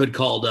little neighborhood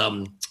called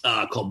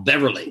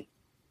Beverly.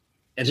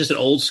 And it's just an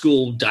old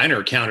school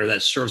diner counter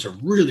that serves a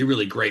really,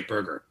 really great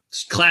burger.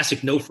 It's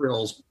classic, no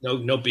frills, no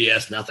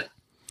BS, nothing.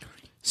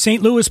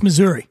 St. Louis,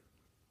 Missouri.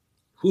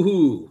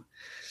 Woohoo.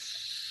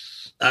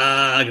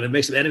 I'm going to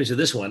make some enemies with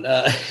this one.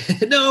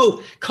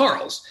 No,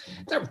 Carl's.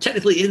 It's not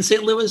technically in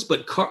St. Louis,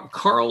 but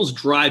Carl's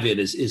Drive-In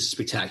is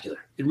spectacular.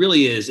 It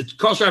really is.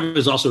 Carl's Drive-In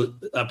is also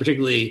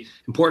particularly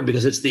important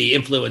because it's the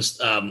influence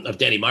of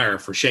Danny Meyer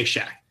for Shake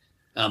Shack.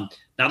 Not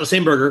the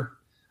same burger.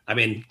 I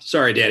mean,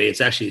 sorry, Danny. It's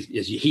actually,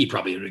 he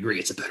probably would agree,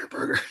 it's a better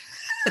burger.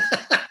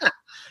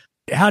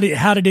 How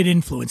did it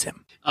influence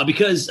him?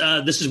 Because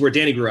this is where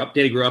Danny grew up.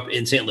 Danny grew up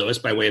in St. Louis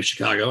by way of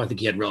Chicago. I think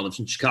he had relatives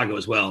in Chicago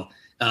as well.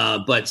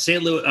 But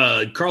St.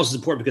 Louis, Carl's is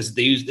important because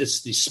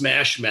it's the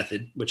smash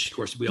method, which of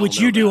course we all know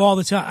you do about. all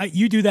the time.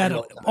 You do that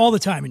all the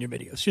time in your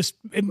videos. Just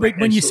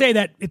when you say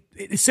that,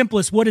 it's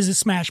simplest. What does the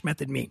smash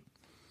method mean?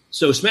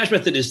 So smash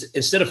method is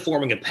instead of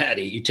forming a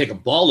patty, you take a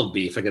ball of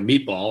beef, like a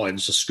meatball, and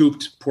it's a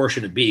scooped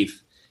portion of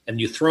beef, and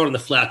you throw it on the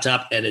flat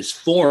top, and it's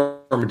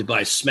formed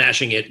by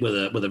smashing it with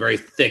a very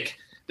thick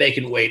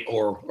bacon weight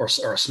or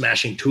a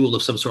smashing tool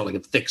of some sort, like a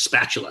thick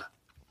spatula,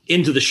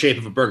 into the shape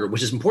of a burger,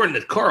 which is important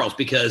at Carl's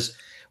because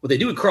what they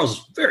do at Carl's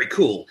is very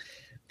cool.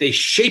 They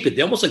shape it.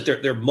 They almost like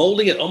they're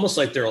molding it, almost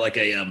like they're like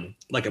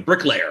a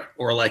bricklayer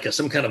or like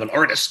some kind of an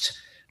artist.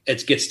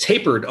 It gets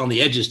tapered on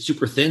the edges,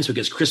 super thin, so it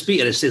gets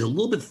crispy, and it stays a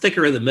little bit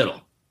thicker in the middle.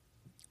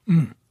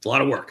 It's a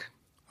lot of work.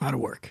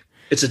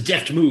 It's a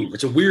deft move.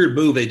 It's a weird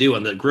move they do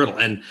on the griddle.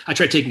 And I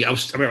tried taking. I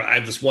remember I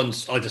have this one.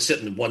 I like to sit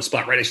in one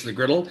spot right next to the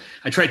griddle.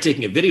 I tried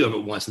taking a video of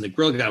it once, and the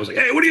grill guy was like,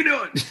 "Hey, what are you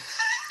doing?"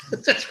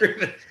 That's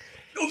screaming.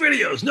 No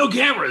videos, no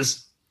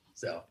cameras.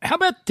 So, how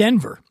about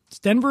Denver? Is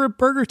Denver a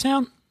burger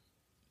town?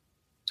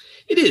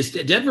 It is.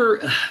 Denver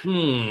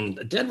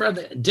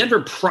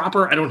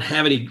proper, I don't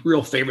have any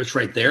real favorites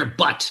right there.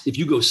 But if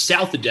you go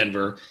south of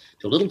Denver,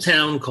 to a little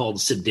town called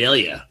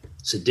Sedalia,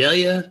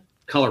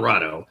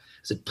 Colorado.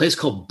 It's a place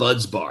called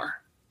Bud's Bar.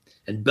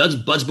 And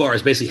Bud's Bar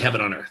is basically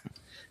heaven on earth.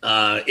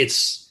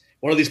 It's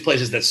one of these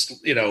places that's,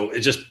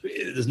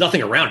 there's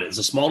nothing around it. It's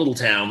a small little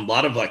town, a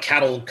lot of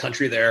cattle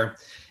country there,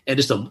 and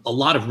just a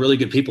lot of really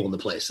good people in the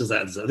place.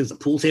 I think there's a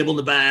pool table in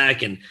the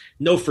back and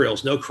no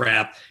frills, no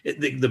crap.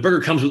 The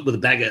burger comes with a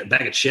bag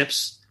of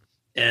chips.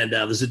 And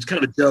there's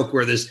kind of a joke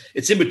where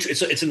it's in between.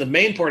 It's in the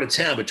main part of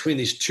town between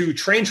these two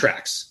train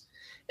tracks.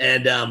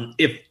 And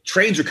if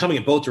trains are coming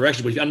in both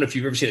directions, I don't know if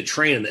you've ever seen a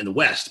train in the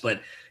West,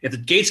 but if the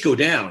gates go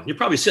down, you're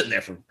probably sitting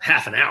there for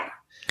half an hour.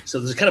 So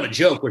there's kind of a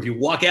joke where if you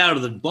walk out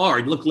of the bar,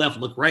 you look left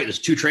and look right, there's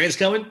two trains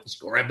coming, just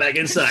go right back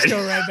inside. Just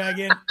go right back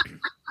in.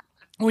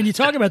 When you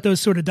talk about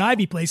those sort of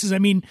divey places, I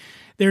mean,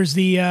 there's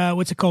the,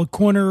 what's it called?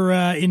 Corner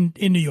in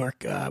New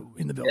York,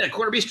 in the building. Yeah,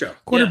 Corner Bistro.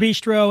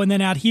 Bistro. And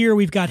then out here,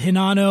 we've got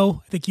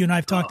Hinano. I think you and I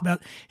have talked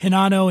about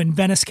Hinano in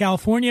Venice,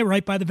 California,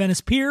 right by the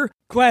Venice Pier.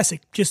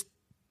 Classic. Just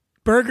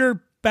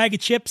burger, bag of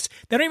chips.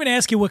 They don't even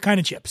ask you what kind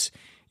of chips.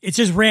 It's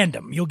just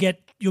random. You'll get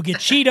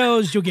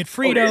Cheetos, you'll get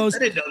Fritos. I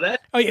didn't know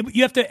that. Oh,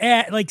 you have to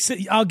add,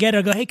 I'll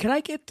go, hey, can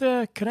I get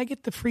the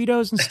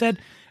Fritos instead?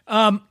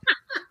 How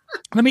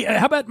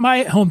about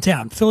my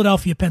hometown,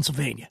 Philadelphia,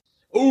 Pennsylvania?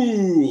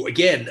 Ooh,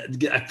 again,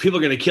 people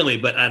are going to kill me,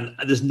 but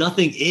there's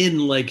nothing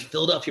in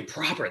Philadelphia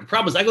proper. The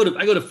problem is I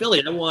go to Philly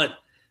and I want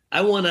a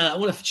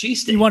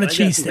cheesesteak. You want a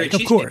cheesesteak,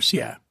 of course,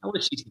 yeah. I want a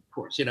cheesesteak, of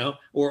course,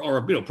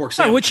 or pork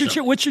sandwich.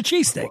 Oh, what's your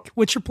cheesesteak?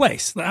 What's your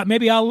place?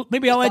 Maybe I'll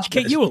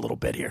educate you a little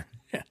bit here.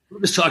 Yeah. We're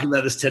just talking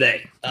about this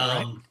today.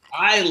 Right.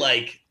 I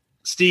like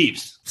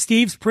Steve's.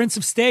 Steve's Prince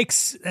of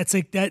Steaks.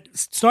 That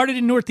started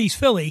in Northeast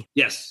Philly.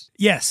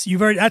 Yes, you've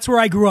heard. That's where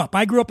I grew up.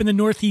 I grew up in the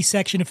Northeast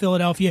section of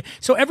Philadelphia,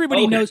 so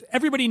everybody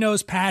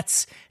knows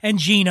Pat's and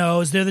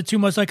Gino's. They're the two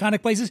most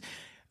iconic places.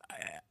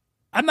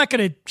 I'm not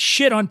going to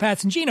shit on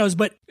Pat's and Gino's,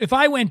 but if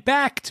I went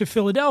back to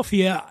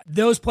Philadelphia,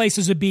 those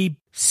places would be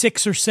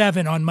 6 or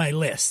 7 on my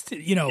list.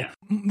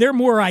 They're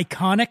more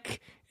iconic.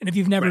 And if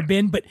you've never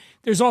been, but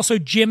there's also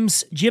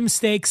Jim's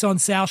Steaks on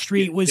South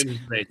Street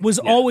was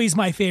always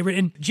my favorite.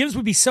 And Jim's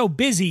would be so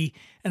busy.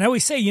 And I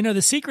always say,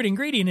 the secret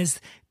ingredient is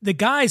the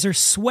guys are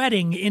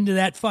sweating into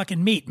that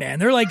fucking meat, man.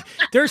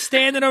 They're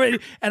standing over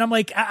it. And I'm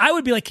like, I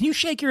would be like, can you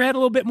shake your head a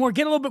little bit more?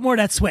 Get a little bit more of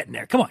that sweat in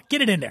there. Come on,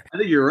 get it in there. I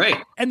think you're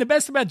right. And the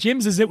best about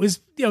Jim's is it was,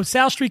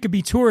 South Street could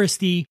be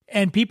touristy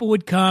and people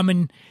would come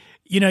and,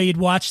 you'd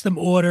watch them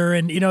order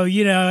and,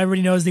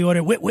 everybody knows the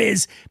order,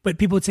 whiz. But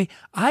people would say,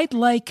 I'd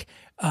like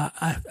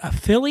a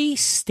Philly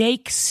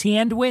steak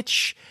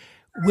sandwich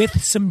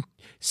with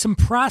some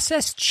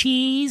processed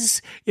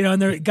cheese,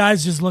 and the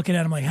guys just looking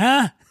at him like,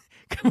 huh?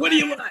 What do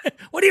you want?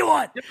 What do you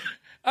want?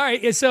 All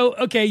right. So,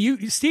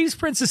 okay. Steve's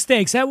Prince of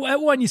Steaks. That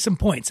won you some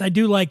points. I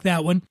do like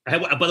that one.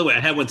 By the way,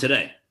 I had one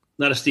today,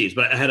 not a Steve's,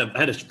 but I had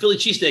a Philly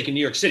cheesesteak in New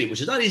York City,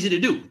 which is not easy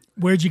to do.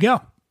 Where'd you go?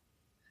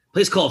 A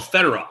place called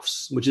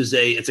Federoff's, which is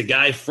it's a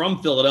guy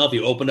from Philadelphia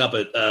who opened up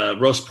a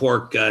roast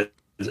pork,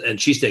 and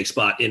cheesesteak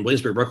spot in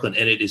Williamsburg, Brooklyn,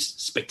 and it is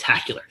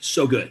spectacular.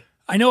 So good.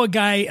 I know a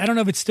guy, I don't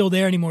know if it's still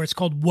there anymore. It's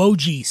called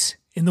Wojie's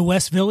in the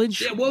West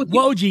Village. Yeah,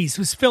 Wojie's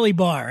was Philly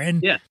bar.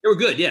 And yeah, they were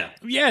good, yeah.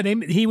 Yeah,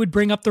 he would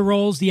bring up the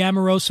rolls, the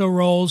Amoroso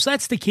rolls.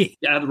 That's the key.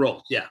 Yeah, the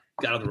rolls. Yeah,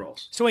 got on the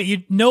rolls. So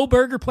wait, no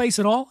burger place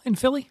at all in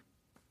Philly?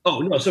 Oh,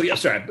 no. So, yeah,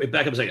 sorry.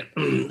 Back up a second.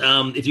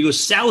 If you go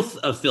south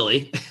of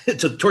Philly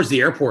towards the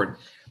airport,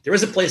 there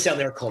is a place down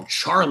there called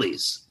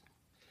Charlie's.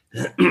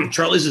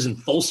 Charlie's is in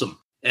Folsom.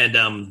 And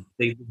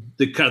the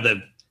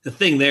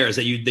thing there is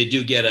that they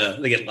get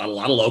a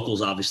lot of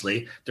locals.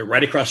 Obviously, they're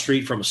right across the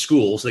street from a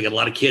school, so they get a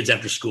lot of kids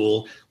after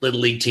school, little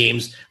league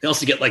teams. They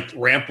also get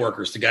ramp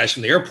workers. The guys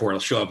from the airport will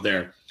show up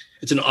there.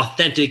 It's an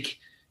authentic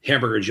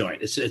hamburger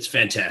joint. It's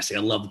fantastic.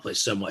 I love the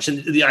place so much. And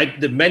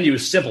the menu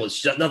is simple.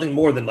 It's just nothing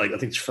more than I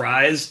think it's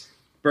fries,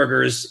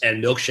 burgers,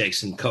 and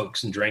milkshakes and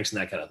Cokes and drinks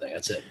and that kind of thing.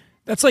 That's it.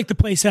 That's like the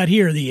place out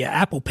here, the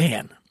Apple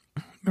Pan.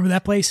 Remember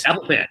that place?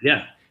 Apple Pan,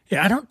 yeah.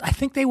 Yeah, I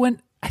think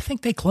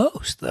they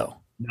closed though.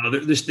 No,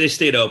 they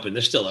stayed open.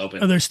 They're still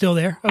open. Oh, they're still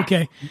there?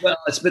 Okay. Well,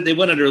 they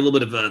went under a little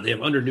bit of they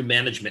have under new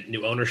management,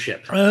 new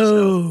ownership.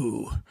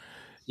 Oh. So,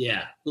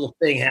 yeah, little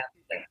thing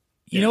happened there.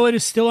 You know what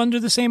is still under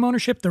the same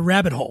ownership? The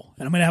Rabbit Hole.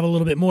 And I'm going to have a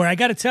little bit more. I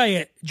got to tell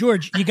you,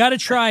 George, you got to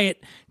try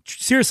it.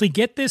 Seriously,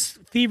 get this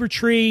Fever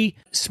Tree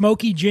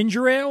Smoky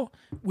Ginger Ale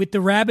with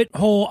the Rabbit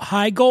Hole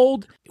High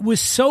Gold. It was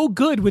so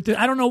good with the,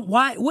 I don't know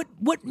why,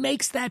 what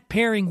makes that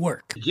pairing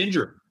work?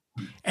 Ginger.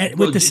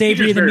 With the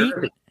savory of the meat?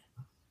 Earthy.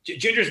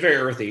 Ginger is very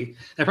earthy.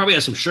 That probably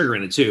has some sugar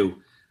in it too.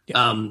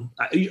 Yeah.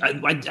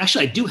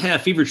 I do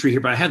have Fever Tree here,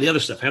 but I have the other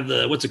stuff. I have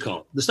the, what's it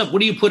called? The stuff, what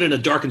do you put in a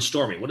dark and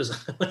stormy? What's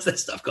that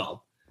stuff called?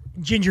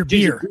 Ginger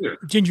beer.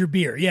 Ginger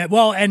beer. Yeah.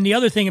 Well, and the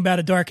other thing about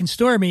a dark and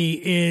stormy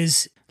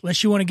is,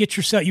 unless you want to get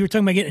yourself, you were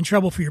talking about getting in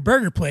trouble for your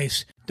burger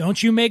place,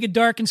 don't you make it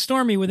dark and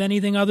stormy with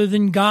anything other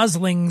than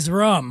Gosling's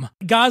rum.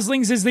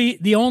 Gosling's is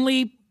the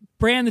only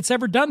brand that's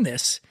ever done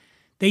this.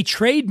 They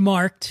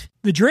trademarked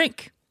the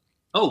drink.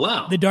 Oh,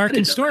 wow. The Dark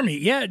and Stormy.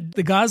 Yeah,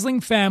 the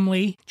Gosling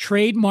family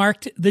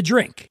trademarked the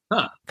drink.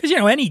 Huh. Because,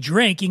 any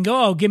drink, you can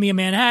go, give me a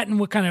Manhattan.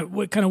 What kind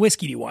of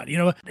whiskey do you want?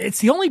 It's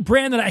the only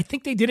brand that I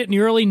think they did it in the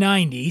early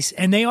 90s,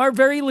 and they are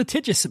very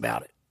litigious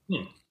about it.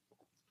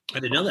 I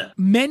didn't know that.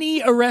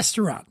 Many a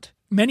restaurant,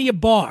 many a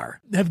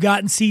bar have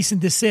gotten cease and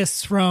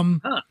desists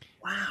from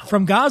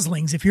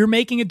Goslings. If you're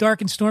making a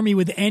Dark and Stormy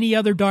with any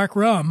other dark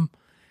rum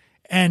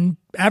and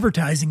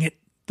advertising it,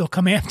 they'll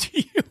come after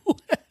you.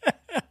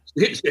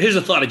 Here's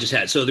a thought I just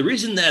had. So the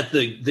reason that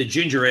the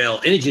ginger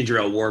ale, any ginger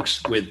ale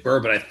works with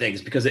bourbon, I think,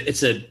 is because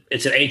it's an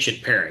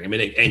ancient pairing. I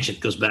mean, ancient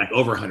goes back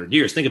over 100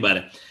 years. Think about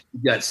it.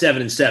 You've got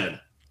 7 and 7.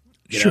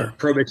 Sure.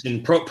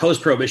 Prohibition,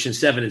 post-prohibition,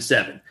 7 and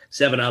 7.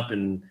 7 Up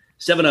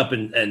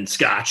and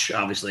Scotch,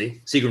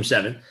 obviously. Seagram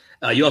 7.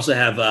 You also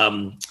have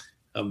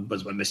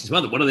what's my missing?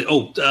 What are they?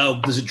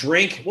 There's a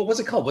drink. What's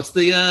it called? What's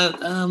the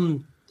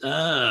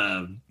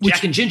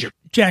Jack and Ginger?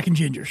 Jack and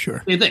Ginger,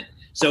 sure. Same thing.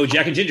 So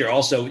Jack and Ginger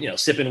also,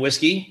 sipping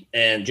whiskey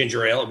and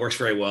ginger ale, it works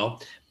very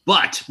well.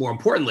 But more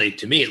importantly,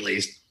 to me at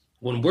least,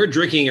 when we're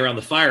drinking around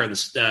the fire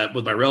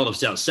with my relatives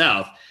down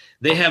south,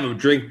 they have a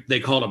drink they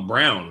call a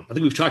brown. I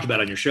think we've talked about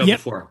it on your show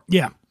before.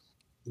 Yeah.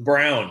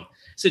 Brown. I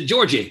said,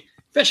 Georgie,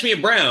 fetch me a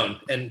brown.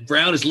 And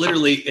brown is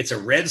literally, it's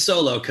a red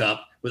Solo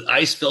cup with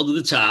ice filled to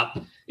the top.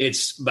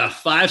 It's about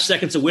 5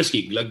 seconds of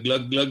whiskey, glug,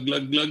 glug, glug,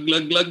 glug, glug,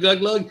 glug, glug, glug,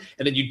 glug.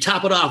 And then you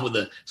top it off with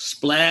a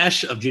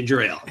splash of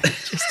ginger ale.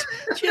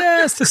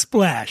 Just a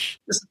splash.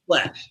 Just a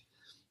splash.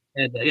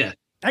 And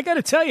I got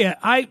to tell you,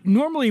 I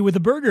normally with a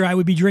burger, I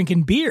would be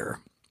drinking beer,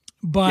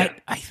 but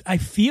I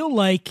feel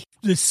like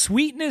the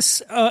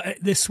sweetness of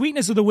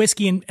the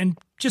whiskey, and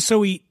just so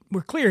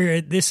we're clear here,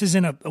 this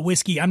isn't a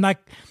whiskey. I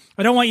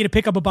don't want you to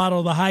pick up a bottle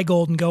of the High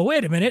Gold and go,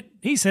 wait a minute,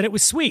 he said it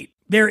was sweet.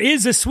 There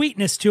is a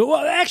sweetness to it.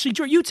 Well, actually,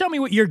 George, you tell me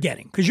what you're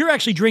getting, because you're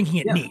actually drinking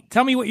it neat.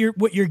 Tell me what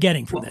you're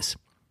getting from this.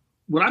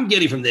 What I'm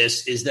getting from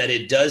this is that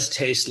it does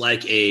taste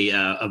like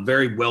a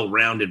very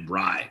well-rounded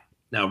rye.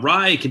 Now,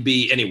 rye can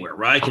be anywhere.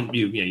 Rye can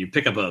you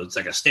pick up it's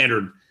like a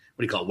standard, what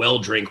do you call it, well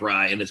drink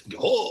rye, and it's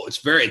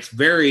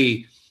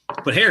very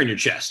put hair in your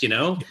chest.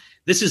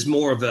 This is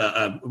more of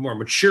a more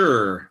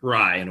mature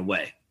rye in a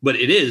way, but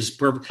it is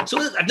perfect. So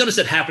I've noticed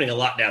that happening a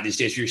lot now these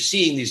days. You're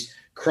seeing these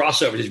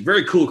crossovers, these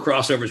very cool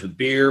crossovers with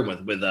beer,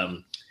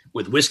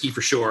 with whiskey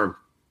for sure.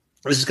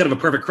 This is kind of a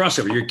perfect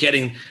crossover. You're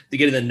getting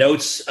the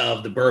notes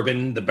of the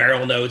bourbon, the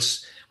barrel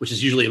notes, which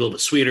is usually a little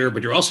bit sweeter,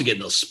 but you're also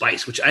getting those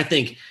spice, which I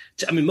think,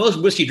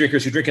 most whiskey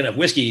drinkers who drink enough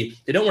whiskey,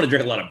 they don't want to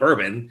drink a lot of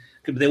bourbon.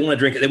 They want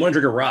to drink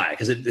a rye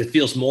because it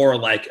feels more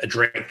like a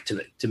drink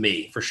to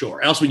me, for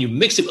sure. Also, when you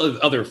mix it with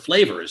other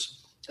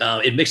flavors,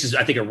 it mixes.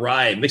 I think a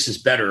rye mixes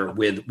better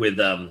with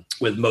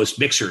most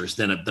mixers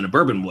than a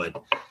bourbon would.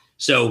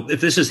 So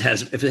if it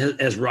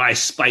has rye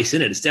spice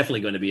in it, it's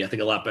definitely going to be, I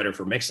think, a lot better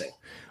for mixing.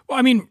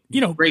 Well,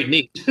 great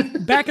meat.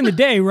 Back in the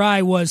day,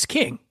 rye was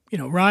king.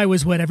 Rye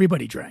was what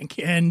everybody drank.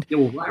 And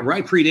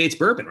rye predates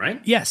bourbon,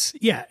 right? Yes.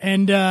 Yeah.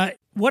 And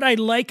what I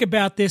like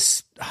about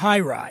this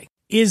high rye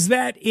is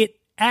that it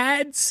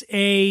adds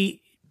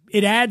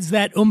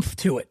that oomph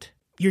to it.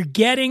 You're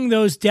getting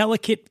those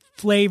delicate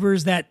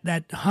flavors,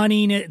 that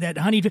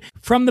honey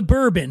from the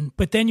bourbon,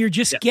 but then you're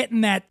just getting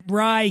that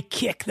rye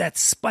kick, that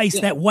spice,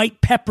 that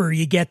white pepper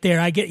you get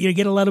there. You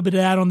get a little bit of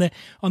that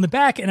on the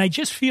back, and I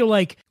just feel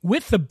like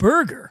with the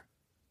burger,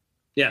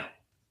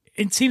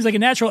 it seems like a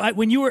natural.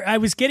 I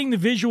was getting the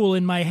visual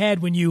in my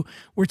head when you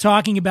were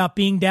talking about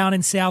being down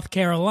in South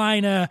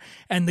Carolina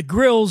and the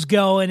grills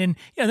going, and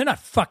they're not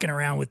fucking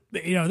around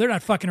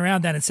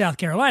down in South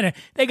Carolina.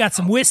 They got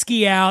some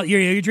whiskey out.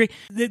 You drink.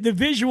 The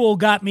visual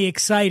got me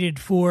excited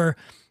for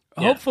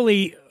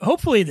hopefully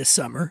this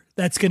summer.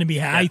 That's going to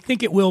be. I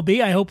think it will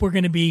be. I hope we're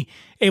going to be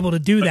able to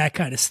do that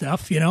kind of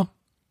stuff.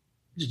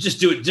 Just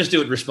do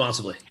it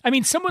responsibly.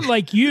 Someone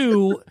like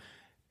you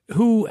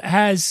who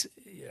has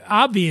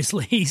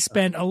obviously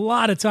spent a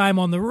lot of time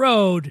on the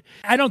road.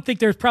 I don't think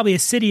there's probably a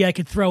city I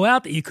could throw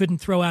out that you couldn't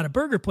throw out a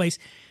burger place.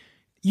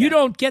 You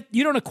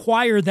don't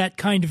acquire that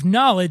kind of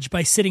knowledge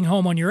by sitting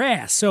home on your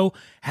ass. So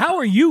how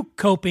are you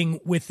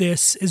coping with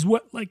this?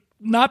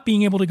 Not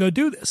being able to go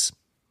do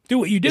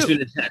what you do? It's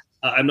been intense.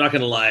 I'm not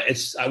going to lie. I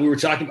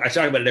talk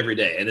about it every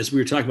day. And as we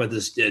were talking about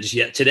this just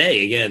yet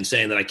today, again,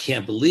 saying that I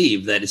can't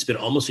believe that it's been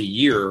almost a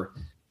year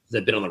that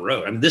I've been on the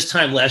road. This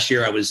time last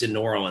year, I was in New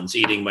Orleans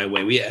eating my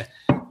way.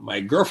 My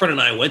girlfriend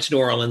and I went to New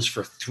Orleans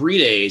for 3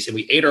 days, and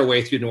we ate our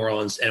way through New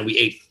Orleans, and we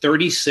ate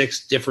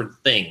 36 different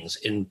things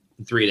in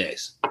 3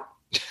 days.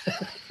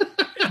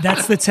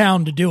 That's the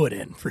town to do it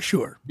in, for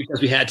sure.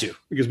 Because we had to.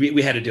 Because we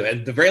had to do it.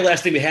 And the very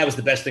last thing we had was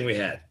the best thing we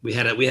had. We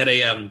had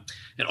an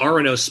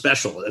R&O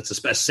special. It's a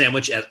special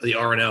sandwich at the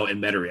R&O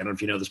in Metairie. I don't know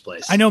if you know this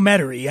place. I know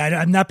Metairie.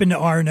 I've not been to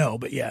R&O,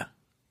 but yeah.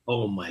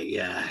 Oh my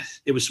God!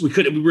 We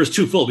were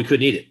too full. We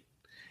couldn't eat it.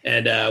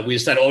 And we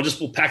decided,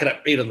 we'll pack it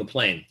up, eat it on the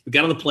plane. We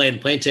got on the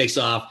plane takes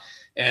off,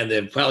 and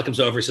the pilot comes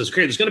over and says,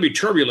 okay, there's going to be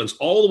turbulence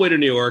all the way to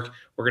New York.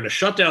 We're going to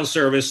shut down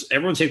service.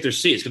 Everyone take their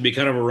seats. It's going to be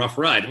kind of a rough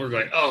ride. And we're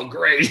going, oh,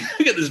 great.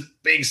 We got this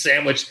big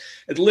sandwich.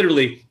 It's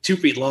literally 2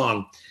 feet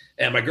long.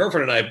 And my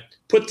girlfriend and I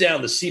put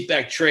down the seat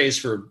back trays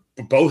for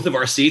both of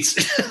our seats,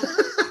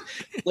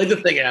 laid the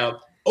thing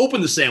out,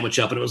 opened the sandwich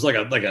up, and it was like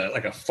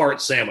a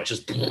fart sandwich.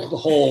 Just the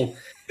whole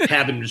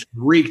cabin just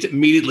reeked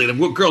immediately.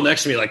 The girl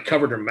next to me like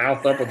covered her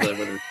mouth up with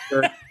her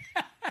shirt.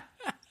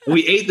 And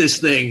we ate this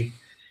thing,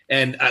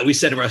 and we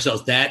said to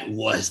ourselves, that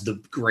was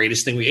the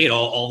greatest thing we ate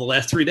all the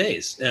last 3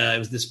 days. It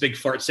was this big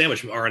fart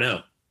sandwich from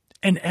R&O.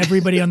 And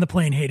everybody on the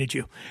plane hated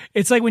you.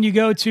 It's like when you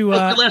go to the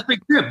last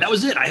big trip. That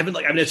was it. I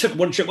took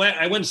one trip.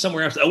 I went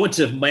somewhere else. I went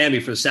to Miami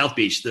for the South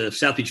Beach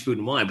Food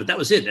and Wine, but that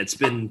was it. It's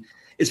been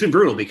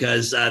brutal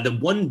because the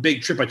one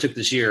big trip I took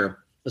this year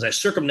was I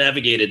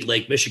circumnavigated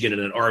Lake Michigan in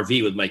an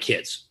RV with my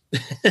kids.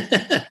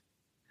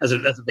 As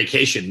a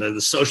vacation,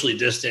 the socially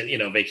distant,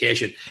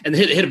 vacation, and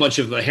hit a bunch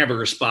of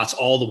hamburger spots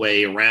all the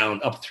way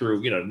around up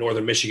through,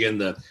 northern Michigan,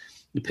 the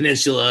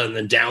peninsula, and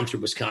then down through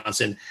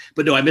Wisconsin.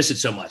 But no, I miss it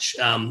so much.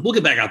 We'll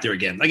get back out there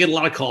again. I get a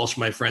lot of calls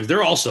from my friends.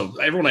 They're also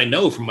everyone I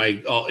know from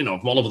from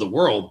all over the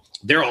world.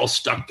 They're all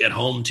stuck at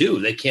home too.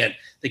 They can't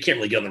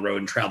really get on the road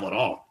and travel at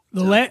all.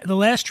 The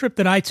last trip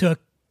that I took,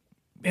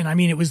 and I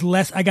mean it was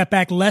less. I got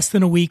back less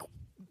than a week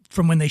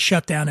from when they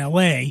shut down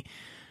L.A.,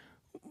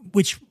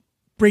 which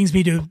brings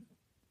me to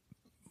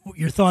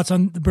your thoughts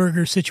on the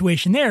burger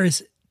situation there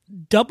is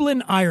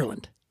Dublin,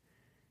 Ireland.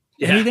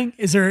 Yeah. Anything?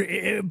 Is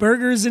there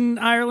burgers in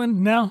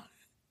Ireland? No?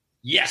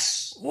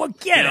 Yes. Well,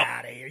 get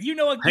out of here. You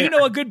know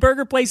a good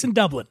burger place in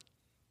Dublin.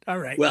 All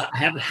right. Well, I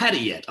haven't had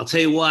it yet. I'll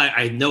tell you why.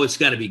 I know it's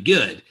got to be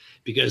good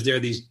because there are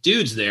these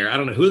dudes there. I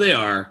don't know who they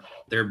are.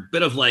 They're a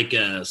bit of like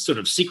sort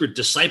of secret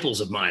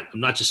disciples of mine. I'm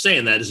not just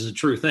saying that. This is a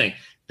true thing.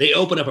 They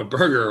open up a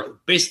burger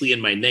basically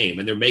in my name,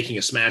 and they're making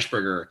a smash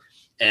burger.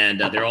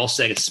 And they're all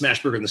saying it's a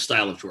smash burger in the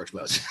style of George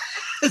Motz.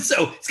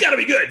 So it's got to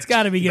be good. It's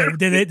got to be good.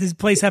 Does this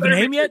place have a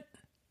name yet?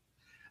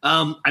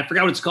 I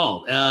forgot what it's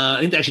called. I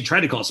think they actually tried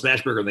to call it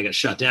Smash Burger and they got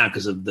shut down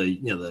because of the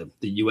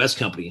U.S.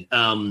 company.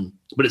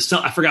 But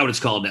I forgot what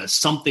it's called now. It's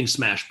something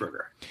Smash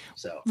Burger.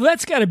 So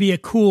that's got to be a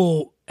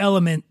cool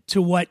element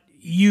to what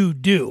you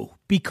do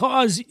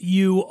because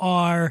you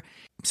are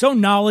so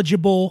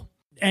knowledgeable.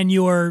 And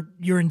your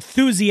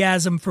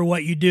enthusiasm for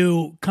what you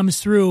do comes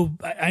through.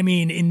 I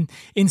mean,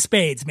 in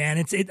spades,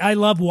 man. I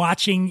love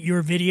watching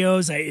your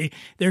videos.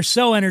 They're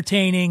so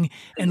entertaining,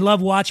 and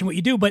love watching what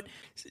you do. But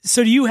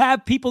so, do you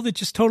have people that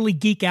just totally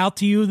geek out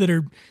to you that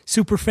are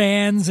super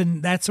fans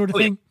and that sort of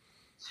thing?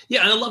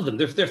 Yeah, I love them.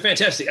 They're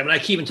fantastic. I mean, I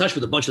keep in touch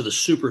with a bunch of the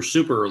super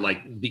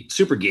the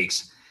super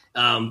geeks,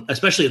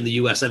 especially in the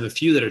U.S. I have a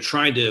few that are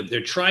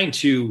trying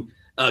to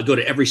go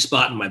to every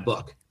spot in my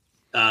book.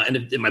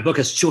 And my book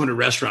has 200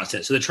 restaurants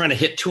in it. So they're trying to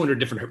hit 200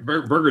 different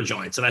burger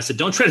joints. And I said,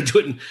 don't try to do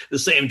it in the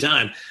same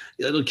time.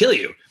 It'll kill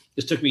you.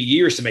 This took me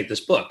years to make this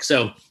book.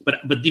 So, but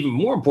even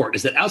more important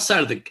is that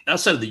outside of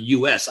the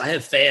US, I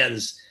have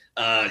fans,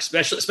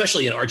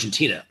 especially in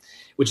Argentina,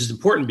 which is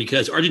important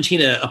because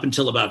Argentina up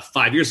until about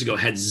 5 years ago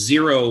had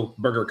zero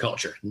burger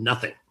culture.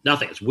 Nothing.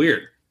 It's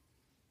weird.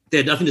 They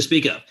had nothing to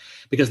speak of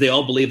because they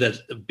all believe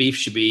that beef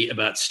should be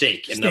about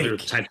steak and other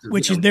types of,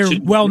 which is they're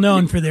well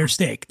known for their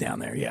steak down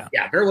there. Yeah.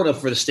 Yeah. Very well known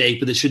for the steak,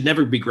 but it should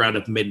never be ground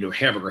up and made into a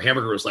hamburger.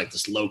 Hamburger is like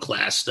this low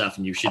class stuff.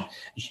 And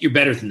you're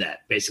better than that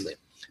basically.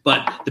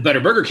 But the better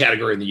burger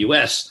category in the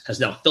US has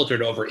now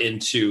filtered over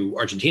into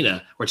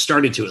Argentina, or it's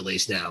starting to at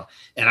least now.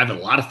 And I have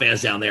a lot of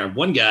fans down there.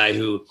 One guy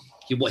who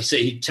he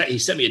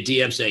sent me a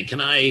DM saying, can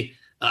I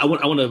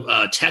want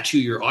to tattoo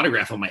your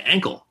autograph on my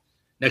ankle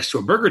next to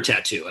a burger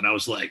tattoo. And I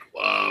was like,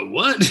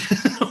 what?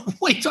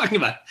 What are you talking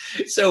about?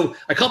 So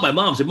I called my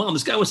mom and said, Mom,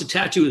 this guy wants to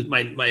tattoo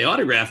my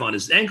autograph on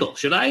his ankle.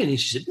 Should I? And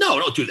she said, no,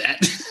 don't do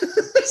that.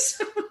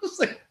 So I was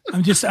like,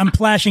 I'm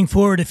flashing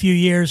forward a few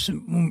years,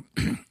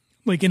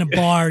 like in a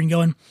bar and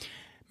going,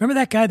 remember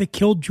that guy that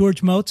killed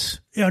George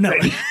Motz? Oh, no.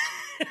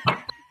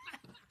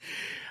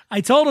 I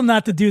told him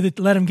not to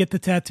let him get the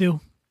tattoo.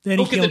 Then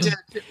he killed him.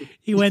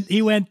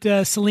 He went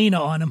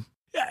Selena on him.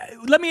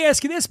 Let me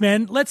ask you this,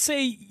 man. Let's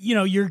say,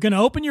 you're going to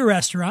open your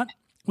restaurant,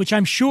 which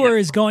I'm sure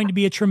is going to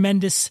be a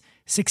tremendous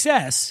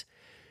success.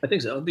 I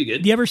think so. It'd be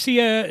good. Do you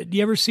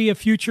ever see a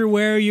future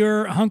where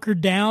you're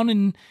hunkered down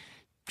and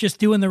just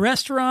doing the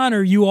restaurant, or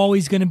are you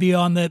always going to be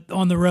on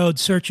the road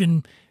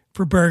searching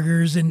for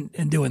burgers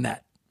and doing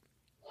that?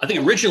 I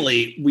think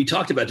originally we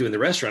talked about doing the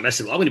restaurant. I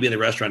said, well, I'm going to be in the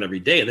restaurant every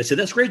day. And they said,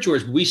 that's great,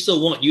 George, but we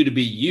still want you to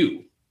be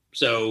you.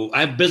 So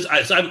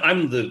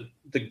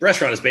the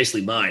restaurant is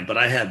basically mine, but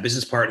I have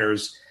business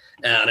partners,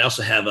 and I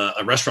also have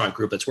a restaurant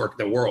group that's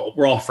working.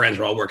 We're all friends.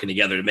 We're all working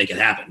together to make it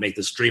happen, make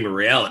this dream a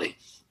reality.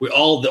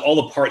 All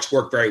the parts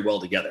work very well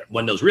together.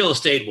 One knows real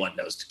estate, one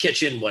knows the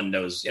kitchen, one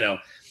knows,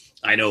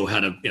 I know how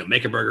to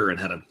make a burger and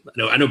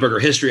I know burger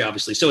history,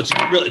 obviously. So it's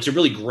a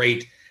really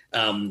great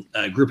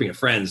grouping of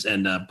friends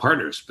and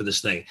partners for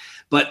this thing.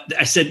 But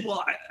I said,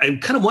 well, I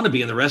kind of want to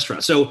be in the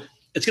restaurant. So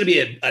it's going to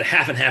be a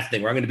half and half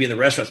thing where I'm going to be in the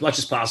restaurant as much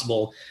as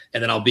possible,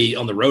 and then I'll be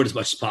on the road as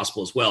much as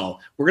possible as well.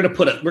 We're going to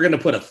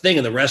put a thing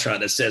in the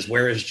restaurant that says,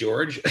 "Where is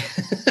George?"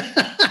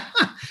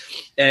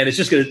 And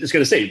it's going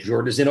to say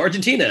George is in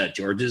Argentina.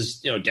 George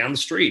is down the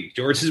street.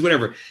 George is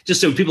whatever. Just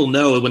so people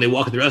know when they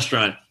walk in the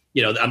restaurant,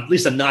 at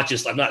least I'm not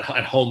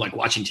at home like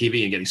watching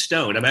TV and getting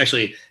stoned. I'm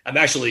actually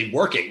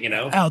working,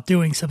 out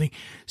doing something.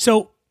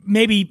 So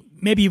maybe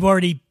you've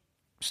already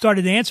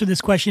started to answer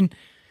this question.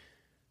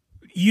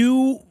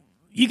 You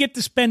get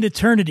to spend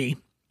eternity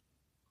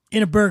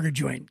in a burger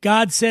joint.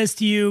 God says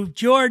to you,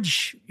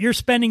 George, you're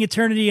spending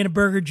eternity in a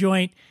burger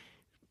joint.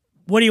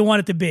 What do you want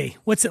it to be?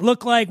 What's it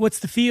look like? What's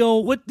the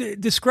feel?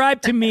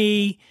 Describe to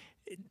me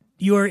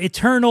your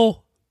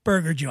eternal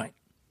burger joint.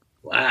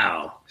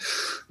 Wow.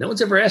 No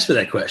one's ever asked me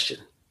that question.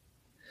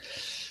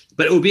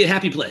 But it would be a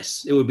happy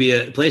place. It would be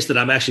a place that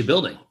I'm actually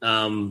building.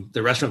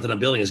 The restaurant that I'm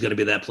building is going to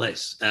be that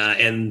place.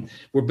 And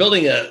we're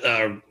building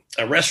a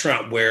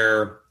restaurant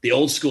where the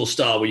old school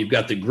style, where you've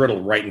got the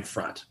griddle right in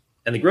front.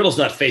 And the griddle's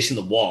not facing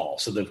the wall,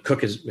 so the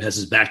cook has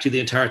his back to you the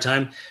entire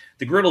time.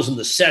 The griddle's in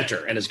the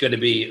center, and it's going to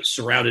be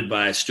surrounded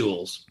by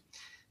stools.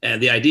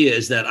 And the idea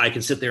is that I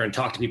can sit there and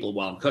talk to people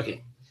while I'm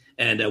cooking.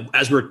 And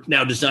as we're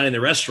now designing the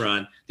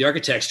restaurant, the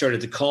architect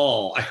started to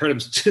call. I heard him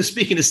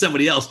speaking to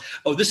somebody else.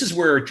 Oh, this is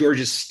where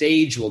George's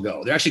stage will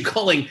go. They're actually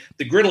calling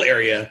the griddle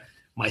area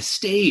my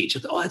stage.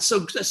 Oh, that's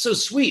so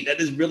sweet. That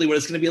is really what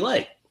it's going to be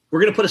like. We're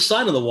going to put a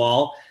sign on the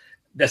wall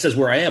that says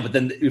where I am, but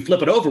then you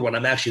flip it over when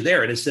I'm actually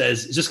there, and it's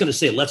just going to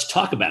say, let's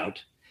talk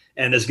about,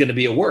 and there's going to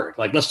be a word.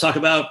 Like, let's talk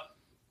about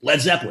Led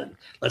Zeppelin.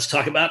 Let's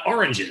talk about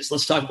oranges.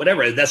 Let's talk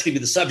whatever. That's going to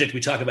be the subject we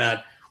talk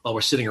about while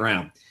we're sitting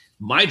around.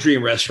 My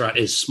dream restaurant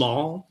is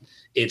small.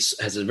 It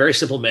has a very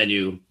simple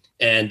menu,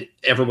 and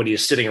everybody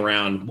is sitting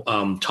around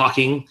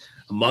talking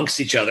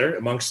amongst each other,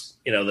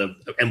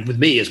 and with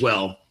me as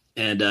well,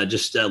 and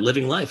just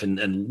living life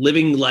and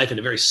living life in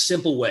a very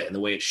simple way, in the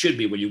way it should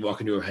be when you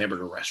walk into a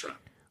hamburger restaurant.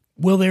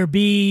 Will there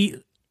be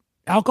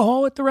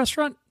alcohol at the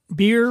restaurant?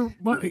 Beer?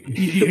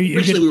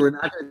 Originally, we were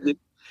not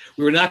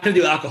going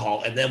to do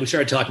alcohol, and then we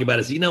started talking about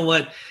it. You know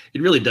what?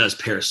 It really does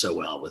pair so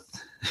well with.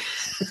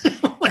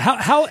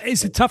 How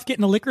is it tough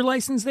getting a liquor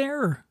license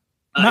there? Or?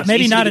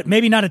 Maybe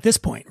not at this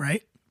point,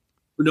 right?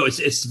 No,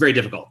 it's very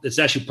difficult. It's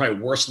actually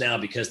probably worse now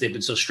because they've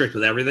been so strict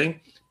with everything.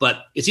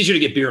 But it's easier to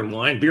get beer and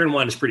wine. Beer and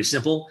wine is pretty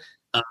simple.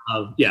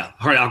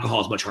 Hard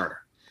alcohol is much harder.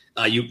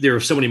 There are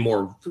so many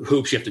more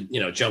hoops you have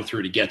to jump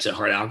through to get to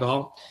hard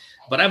alcohol.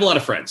 But I have a lot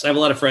of friends. I have a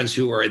lot of friends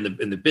who are in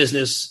the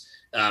business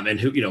and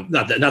who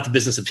not the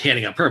business of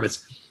handing out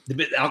permits.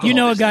 The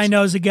alcohol. A guy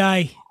knows a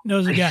guy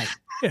knows a guy.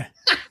 Yeah.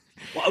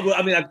 Well,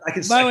 I mean, I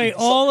can. By the way,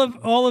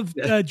 all of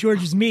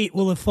George's meat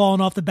will have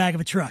fallen off the back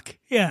of a truck.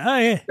 Yeah, oh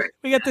yeah,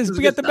 we got this.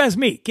 We got the best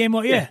meat. Came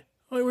on, yeah.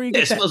 Where you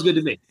get that? It smells good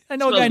to me. I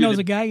know a guy knows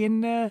a guy,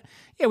 and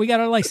we got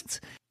our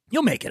license.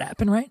 You'll make it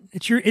happen, right?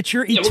 It's your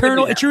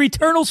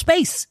eternal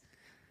space.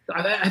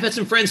 I've had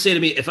some friends say to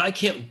me, if I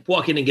can't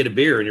walk in and get a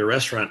beer in your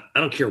restaurant, I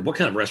don't care what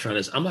kind of restaurant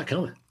it is, I'm not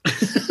coming.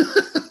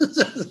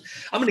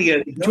 I'm going to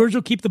get. George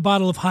will keep the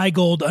bottle of High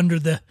Gold under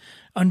the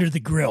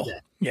grill.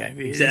 Yeah,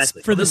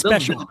 exactly. For the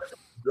special.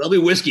 There'll be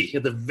whiskey.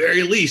 At the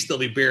very least, there'll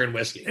be beer and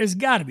whiskey. There's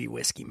got to be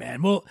whiskey,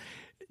 man. Well,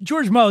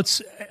 George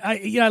Motz,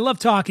 I love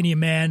talking to you,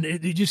 man.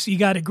 You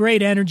got a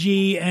great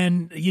energy,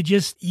 and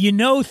you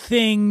know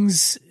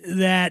things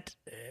that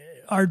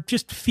are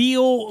just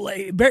feel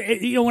like,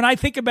 when I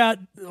think about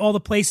all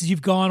the places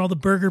you've gone, all the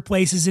burger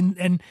places,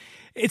 and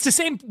it's the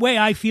same way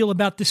I feel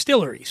about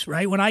distilleries,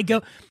 right? When I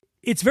go,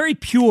 it's very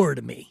pure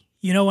to me.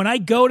 When I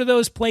go to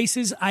those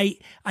places, I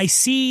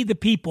see the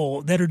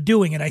people that are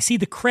doing it. I see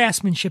the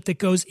craftsmanship that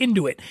goes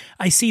into it.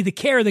 I see the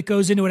care that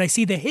goes into it. I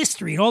see the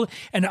history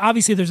and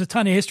obviously there's a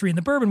ton of history in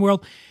the bourbon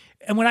world.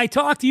 And when I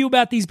talk to you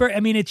about these,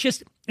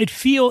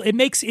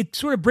 it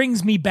sort of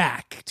brings me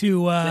back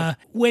to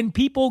when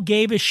people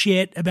gave a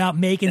shit about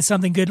making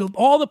something good.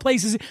 All the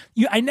places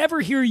I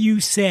never hear you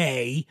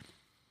say.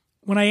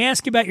 When I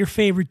ask about your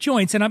favorite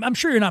joints, and I'm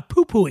sure you're not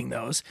poo-pooing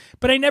those,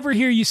 but I never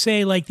hear you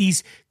say like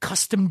these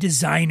custom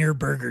designer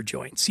burger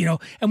joints,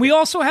 and we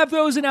also have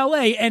those in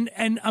LA,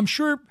 and I'm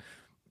sure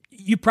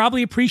you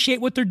probably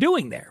appreciate what they're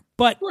doing there.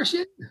 But, of course,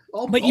 yeah.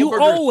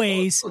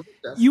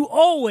 You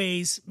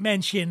always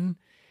mention,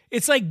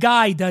 it's like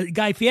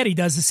Guy Fieri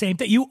does the same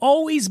thing. You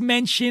always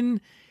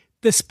mention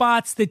the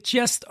spots that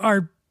just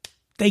are,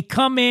 they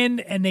come in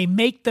and they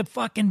make the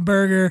fucking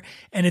burger,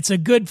 and it's a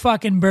good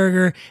fucking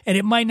burger, and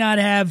it might not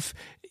have,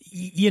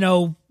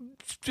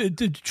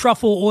 the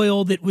truffle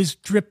oil that was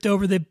dripped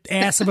over the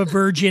ass of a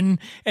virgin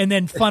and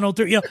then funneled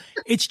through.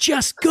 It's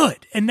just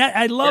good, and that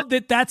I love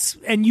that.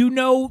 And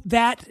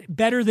that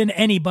better than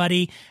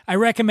anybody. I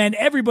recommend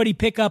everybody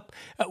pick up.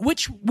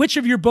 Which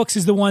of your books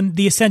is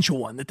the essential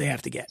one that they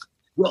have to get?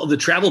 Well, the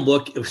travel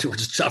book, which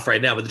is tough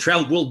right now, but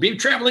we'll be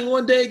traveling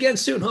one day again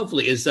soon,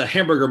 hopefully, is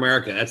Hamburger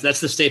America.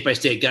 That's the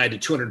state-by-state guide to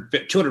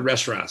 200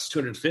 restaurants.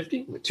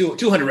 250?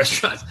 200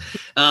 restaurants.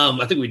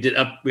 I think we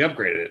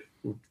upgraded it.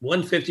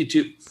 150,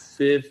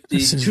 250,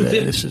 this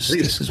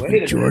is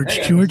where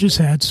George has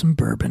had some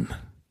bourbon.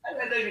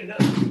 I don't even know.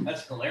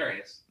 That's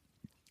hilarious.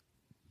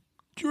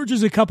 George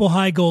is a couple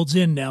High Golds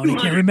in now, and he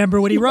can't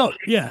remember what he wrote.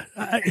 Yeah.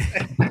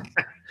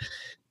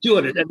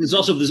 200. And I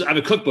have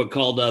a cookbook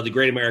called The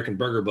Great American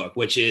Burger Book,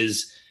 which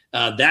is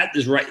that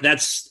is right. I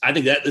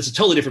think that it's a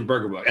totally different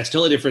burger book. That's a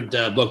totally different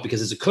book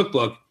because it's a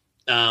cookbook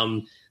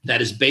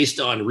that is based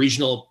on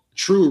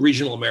true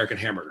regional American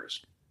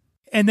hamburgers.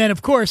 And then,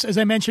 of course, as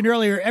I mentioned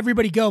earlier,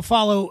 everybody go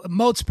follow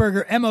Motz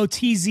Burger,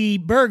 Motz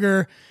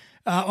Burger,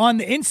 on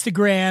the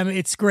Instagram.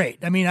 It's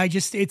great. I mean,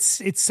 it's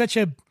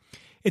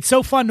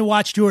so fun to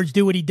watch George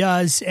do what he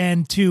does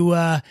and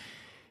get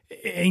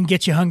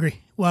you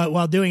hungry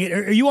while doing it.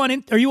 Are you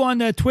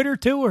on Twitter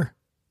too, or?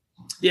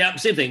 Yeah,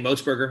 same thing.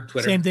 Motz Burger,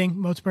 Twitter. Same thing.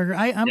 Motz Burger.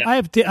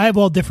 I have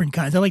all different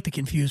kinds. I like to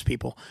confuse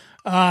people.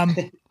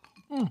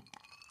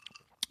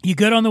 You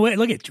good on the way?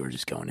 Look at George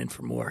is going in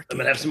for more. I'm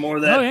gonna have some more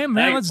of that. Oh yeah,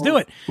 man, let's do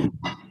it.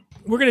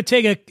 We're gonna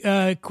take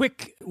a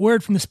quick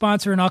word from the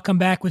sponsor, and I'll come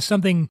back with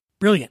something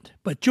brilliant.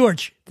 But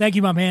George, thank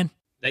you, my man.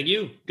 Thank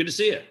you. Good to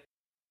see you.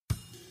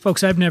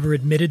 Folks, I've never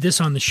admitted this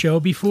on the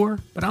show before,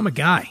 but I'm a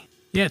guy.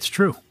 Yeah, it's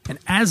true. And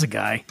as a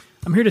guy,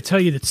 I'm here to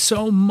tell you that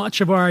so much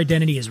of our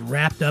identity is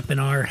wrapped up in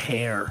our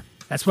hair.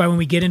 That's why when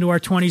we get into our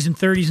 20s and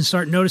 30s and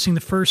start noticing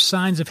the first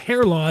signs of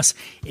hair loss,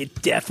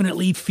 it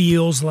definitely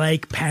feels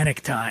like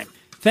panic time.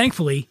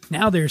 Thankfully,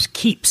 now there's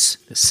Keeps,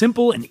 the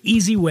simple and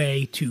easy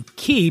way to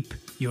keep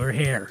your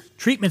hair.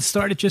 Treatments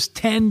start at just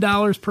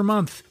 $10 per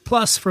month.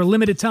 Plus, for a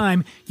limited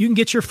time, you can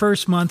get your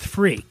first month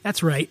free.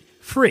 That's right,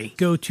 free.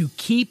 Go to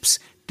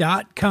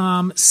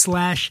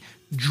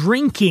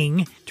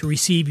keeps.com/drinking to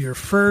receive your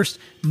first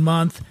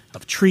month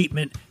of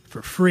treatment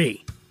for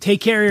free.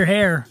 Take care of your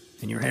hair,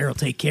 and your hair will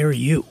take care of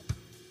you.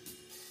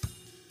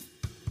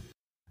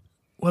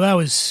 Well, that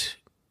was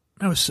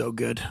so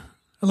good.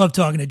 I love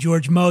talking to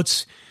George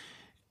Motz.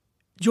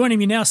 Joining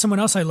me now, someone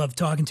else I love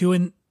talking to,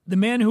 and the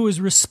man who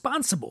is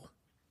responsible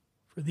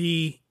for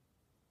the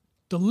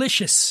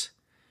delicious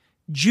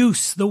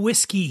juice, the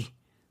whiskey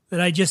that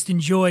I just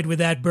enjoyed with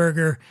that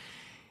burger.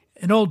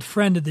 An old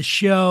friend of the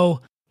show.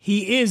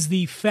 He is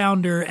the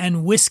founder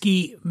and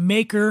whiskey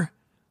maker,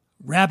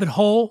 Rabbit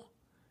Hole,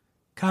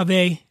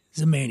 Kaveh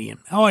Zamanian.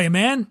 How are you,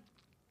 man?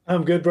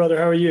 I'm good, brother.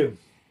 How are you?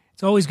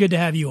 It's always good to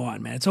have you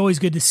on, man. It's always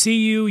good to see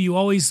you.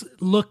 You're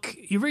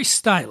very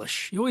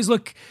stylish. You always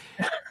look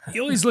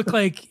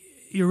like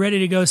you're ready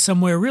to go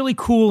somewhere really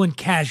cool and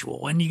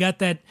casual. And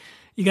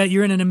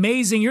you're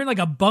in like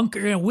a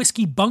bunker, a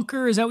whiskey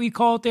bunker. Is that what you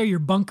call it there? Your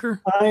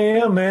bunker? I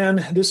am,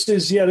 man. This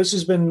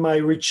has been my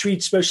retreat,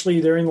 especially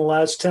during the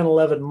last 10,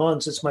 11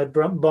 months. It's my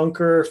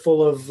bunker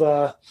full of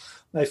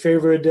my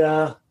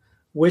favorite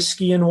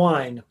whiskey and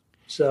wine.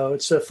 So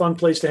it's a fun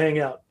place to hang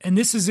out. And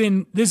this is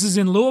in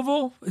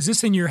Louisville? Is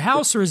this in your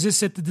house or is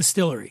this at the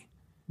distillery?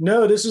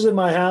 No, this is in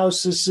my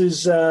house. This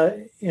is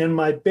in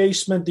my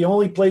basement, the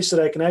only place that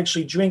I can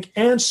actually drink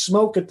and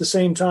smoke at the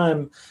same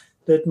time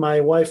that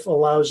my wife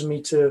allows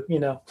me to,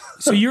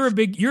 So you're a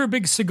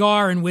big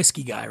cigar and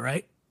whiskey guy,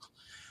 right?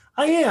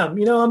 I am.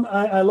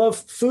 I love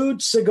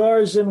food,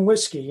 cigars, and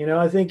whiskey.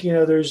 I think,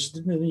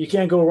 you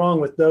can't go wrong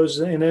with those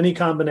in any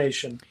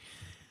combination.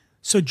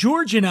 So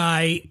George and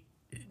I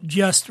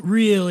just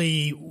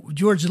really,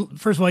 George,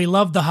 first of all, he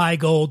loved the High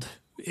Gold.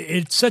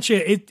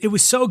 It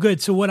was so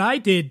good. So what I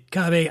did,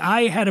 Kaveh,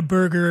 I had a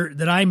burger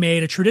that I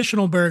made, a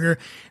traditional burger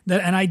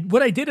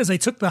what I did is I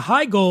took the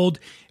High Gold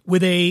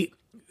with a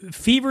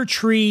Fever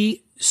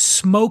Tree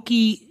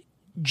smoky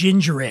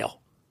ginger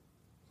ale.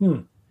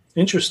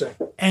 Interesting.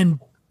 And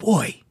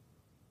boy,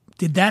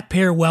 did that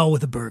pair well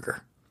with a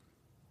burger.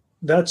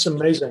 That's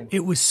amazing.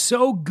 It was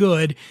so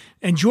good.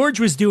 And George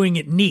was doing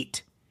it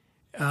neat.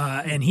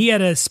 And he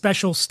had a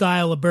special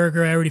style of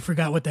burger. I already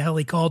forgot what the hell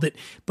he called it,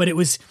 but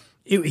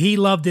he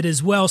loved it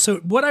as well. So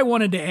what I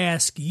wanted to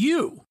ask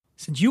you,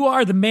 since you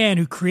are the man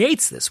who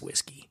creates this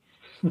whiskey,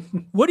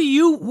 what do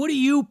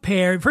you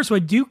pair? First of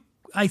all,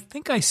 I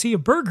think I see a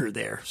burger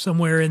there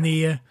somewhere in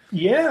the.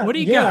 Yeah. What do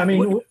you got? I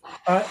mean,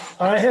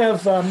 I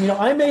have.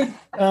 I made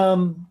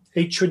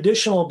a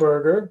traditional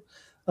burger,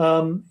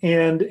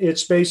 and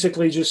it's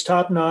basically just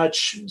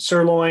top-notch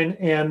sirloin,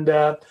 and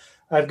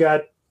I've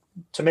got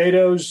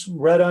tomatoes,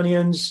 red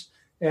onions,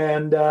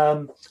 and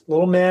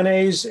little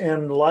mayonnaise,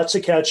 and lots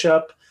of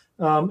ketchup,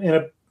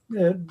 and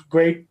a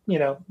great.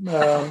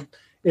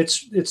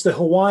 It's the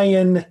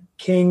Hawaiian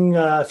King,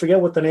 I forget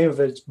what the name of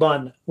it is,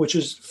 bun, which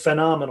is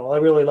phenomenal. I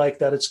really like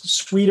that. It's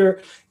sweeter,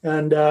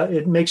 and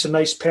it makes a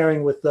nice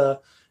pairing with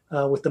the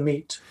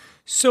meat.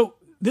 So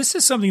this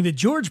is something that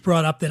George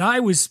brought up that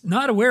I was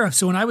not aware of.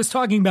 So when I was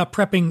talking about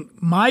prepping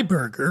my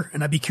burger,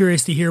 and I'd be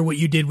curious to hear what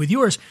you did with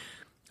yours,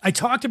 I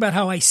talked about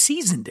how I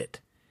seasoned it.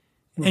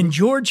 Mm-hmm. And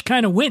George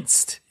kind of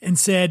winced and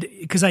said,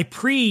 because I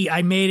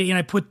made it, and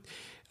I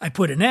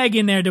put an egg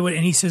in there to it,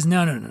 and he says,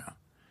 no.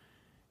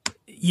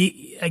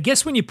 I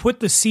guess when you put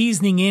the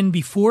seasoning in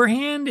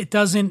beforehand, it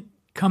doesn't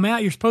come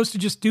out. You're supposed to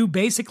just do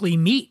basically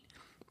meat,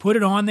 put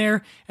it on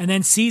there, and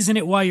then season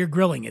it while you're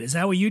grilling it. Is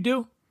that what you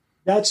do?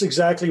 That's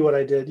exactly what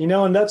I did,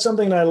 and that's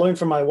something that I learned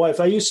from my wife.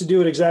 I used to do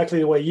it exactly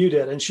the way you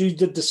did, and she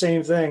did the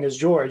same thing as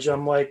George.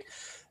 I'm like,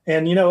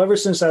 and ever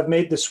since I've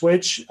made the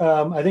switch,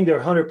 I think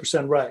they're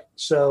 100% right.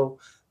 So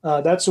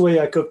that's the way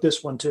I cook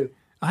this one too.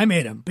 I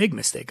made a big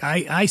mistake.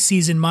 I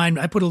seasoned mine.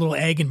 I put a little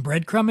egg and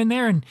breadcrumb in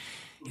there, and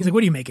he's like,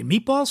 "What are you making,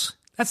 meatballs?"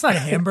 That's not a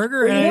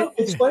hamburger. Well,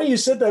 it's funny you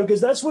said that,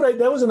 because that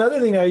was another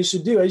thing I used to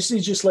do. I used to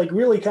just like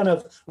really kind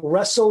of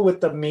wrestle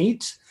with the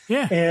meat.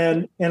 Yeah.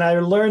 And I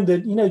learned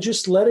that,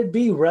 just let it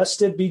be,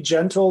 rest it, be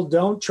gentle.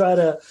 Don't try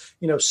to,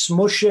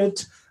 smush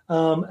it.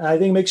 I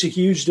think it makes a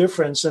huge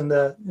difference in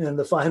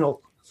the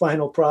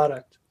final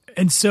product.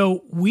 And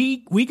so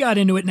we got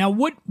into it. Now,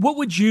 what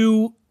would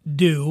you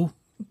do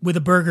with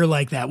a burger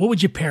like that? What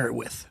would you pair it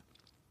with?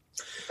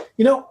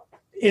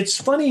 It's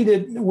funny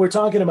that we're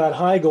talking about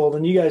High Gold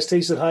and you guys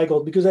tasted High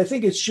Gold, because I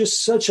think it's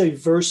just such a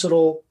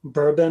versatile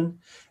bourbon.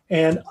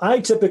 And I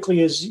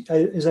typically, as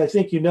I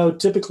think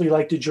typically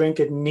like to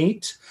drink it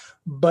neat.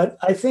 But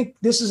I think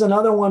this is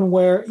another one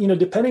where,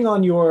 depending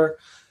on your,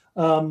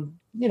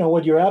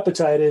 what your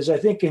appetite is, I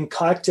think in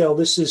cocktail,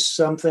 this is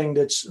something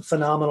that's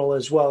phenomenal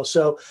as well.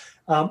 So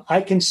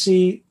I can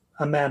see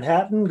a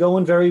Manhattan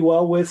going very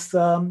well with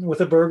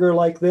a burger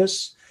like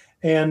this.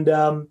 And,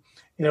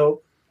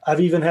 I've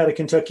even had a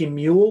Kentucky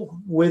Mule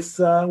with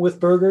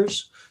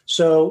burgers.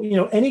 So,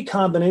 any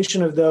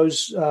combination of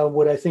those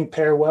would, I think,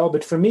 pair well.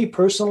 But for me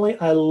personally,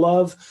 I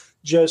love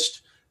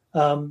just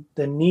the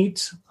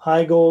neat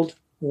High Gold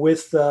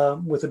with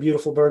a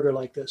beautiful burger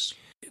like this.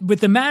 With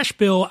the mash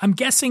bill, I'm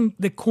guessing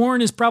the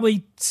corn is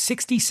probably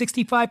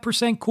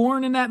 65%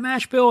 corn in that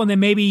mash bill, and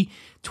then maybe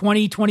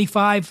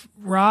 25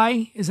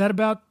 rye. Is that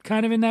about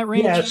kind of in that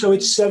range? Yeah, so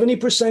it's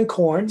 70%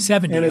 corn.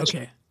 70, and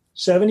okay.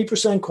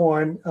 70%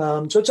 corn.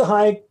 So it's a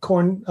high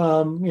corn,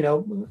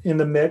 in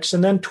the mix,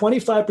 and then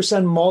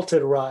 25%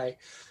 malted rye.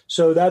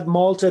 So that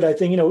malted, I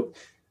think,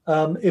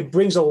 it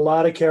brings a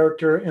lot of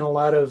character and a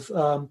lot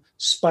of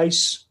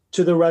spice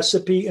to the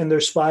recipe, and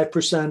there's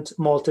 5%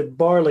 malted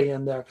barley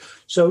in there.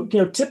 So,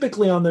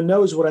 typically on the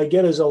nose, what I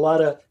get is a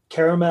lot of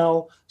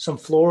caramel, some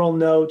floral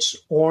notes,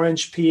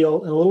 orange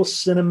peel, and a little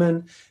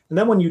cinnamon. And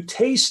then when you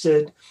taste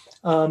it,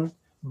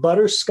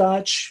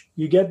 butterscotch,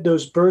 you get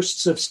those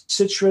bursts of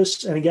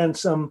citrus, and again,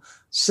 some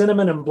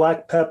cinnamon and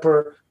black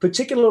pepper.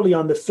 Particularly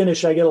on the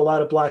finish, I get a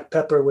lot of black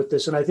pepper with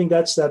this. And I think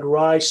that's that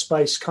rye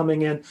spice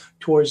coming in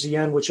towards the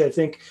end, which I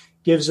think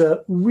gives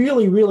a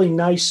really, really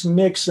nice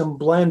mix and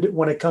blend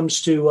when it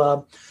comes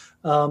to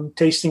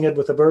tasting it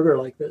with a burger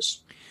like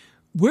this.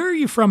 Where are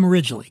you from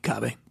originally,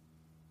 Kaveh?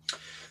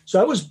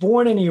 So I was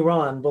born in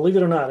Iran, believe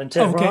it or not, in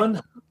Tehran.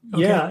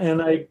 Okay. Yeah,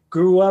 and I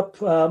grew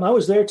up, I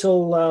was there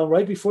till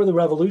right before the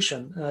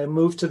revolution. I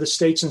moved to the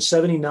States in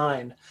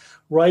 79,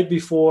 right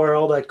before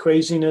all that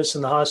craziness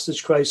and the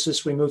hostage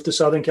crisis. We moved to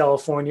Southern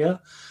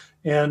California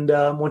and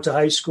went to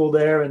high school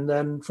there. And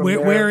then from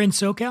there. Where in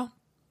SoCal?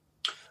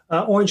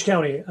 Orange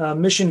County,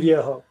 Mission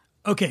Viejo.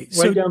 Okay.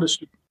 Right down the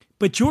street.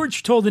 But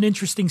George told an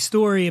interesting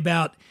story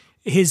about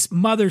his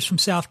mother's from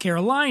South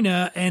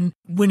Carolina. And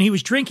when he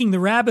was drinking the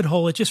Rabbit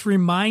Hole, it just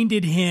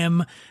reminded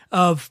him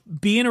of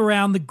being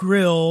around the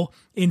grill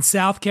in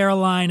South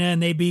Carolina,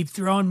 and they'd be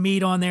throwing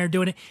meat on there,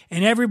 doing it.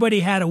 And everybody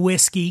had a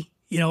whiskey.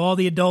 All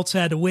the adults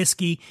had a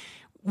whiskey.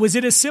 Was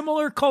it a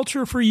similar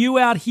culture for you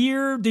out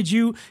here? Do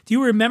you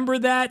remember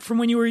that from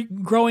when you were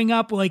growing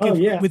up?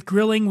 With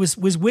grilling, was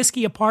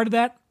whiskey a part of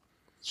that?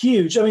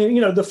 Huge. I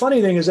mean, the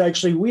funny thing is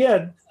actually we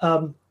had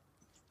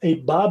a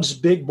Bob's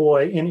Big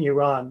Boy in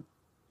Iran,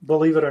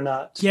 believe it or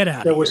not. Get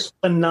out. That was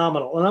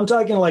phenomenal. And I'm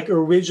talking like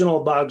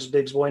original Bob's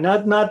Big Boy,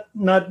 not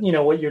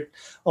what you're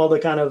all the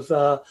kind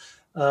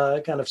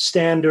of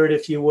standard,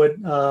 if you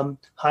would,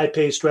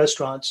 high-paced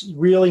restaurants.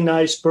 Really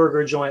nice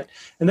burger joint.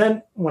 And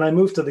then when I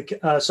moved to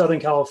the Southern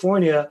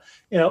California,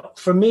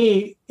 for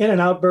me,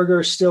 In-N-Out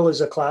Burger still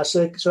is a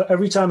classic. So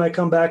every time I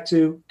come back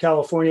to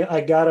California,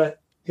 I gotta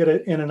get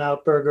an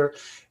In-N-Out Burger.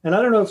 And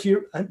I don't know if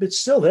it's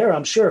still there,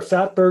 I'm sure.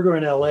 Fat Burger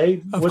in LA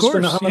was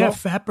phenomenal. Yeah,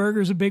 Fat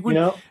Burger's a big one.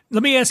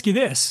 Let me ask you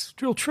this,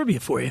 real trivia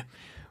for you.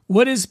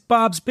 What is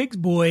Bob's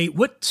Big Boy?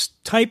 What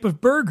type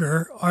of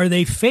burger are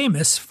they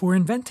famous for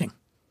inventing?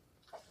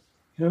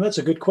 That's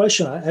a good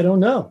question. I don't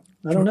know.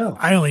 I don't know.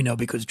 I only know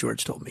because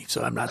George told me,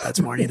 so I'm not that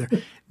smart either.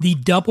 The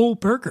double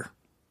burger.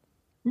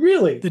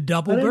 Really? The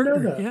double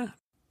burger, yeah.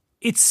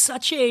 It's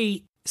such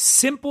a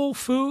simple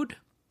food,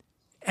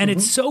 and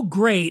it's so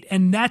great,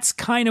 and that's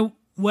kind of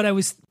what I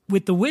was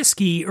with the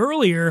whiskey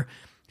earlier.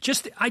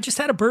 I just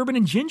had a bourbon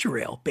and ginger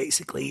ale,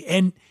 basically,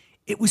 and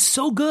it was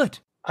so good.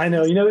 I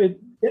know.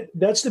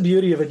 That's the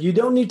beauty of it. You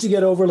don't need to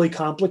get overly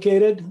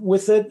complicated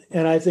with it,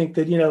 and I think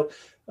that,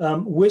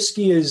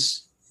 whiskey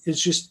is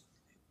just,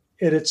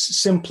 at its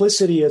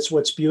simplicity, it's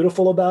what's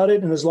beautiful about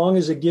it. And as long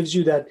as it gives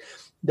you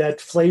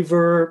that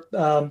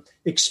flavor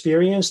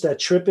experience, that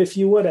trip, if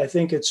you would, I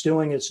think it's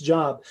doing its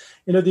job.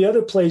 The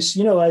other place,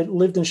 I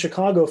lived in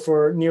Chicago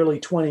for nearly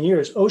 20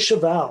 years. Au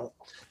Cheval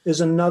is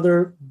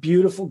another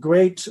beautiful,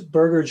 great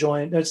burger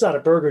joint. It's not a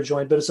burger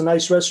joint, but it's a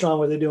nice restaurant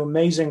where they do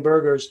amazing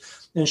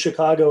burgers in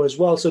Chicago as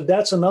well. So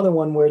that's another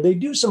one where they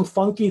do some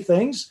funky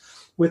things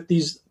with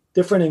these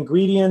different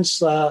ingredients.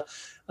 But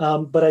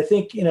I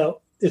think,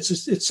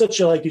 it's such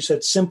a, like you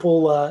said,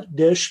 simple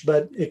dish,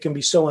 but it can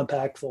be so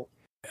impactful.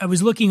 I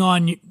was looking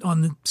on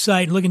the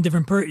site, looking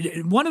different.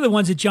 One of the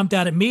ones that jumped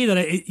out at me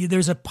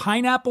there's a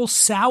pineapple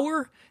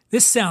sour.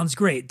 This sounds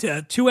great.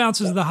 2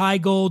 ounces of the High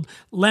Gold,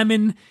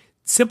 lemon,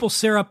 simple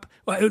syrup.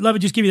 Let me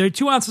just give you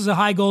 2 ounces of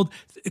High Gold,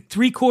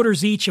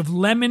 3/4 each of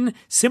lemon,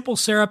 simple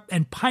syrup,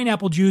 and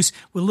pineapple juice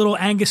with little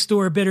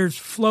Angostura bitters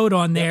float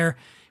on there.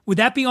 Would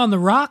that be on the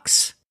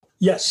rocks?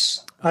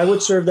 Yes, I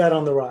would serve that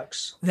on the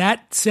rocks.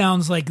 That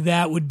sounds like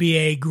that would be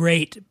a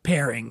great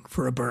pairing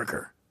for a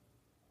burger.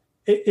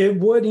 It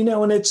would,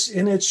 and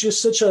it's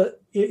just such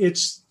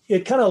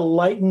it kind of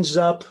lightens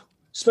up,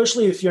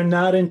 especially if you're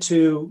not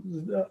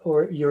into,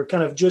 or you're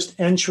kind of just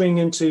entering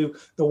into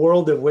the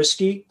world of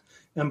whiskey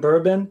and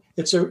bourbon.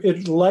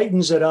 It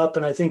lightens it up,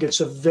 and I think it's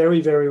a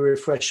very, very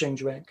refreshing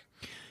drink.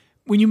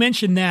 When you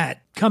mentioned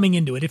that coming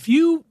into it, if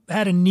you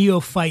had a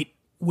neophyte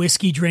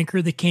whiskey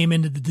drinker that came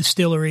into the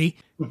distillery,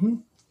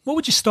 what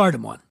would you start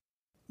them on?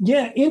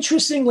 Yeah,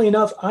 interestingly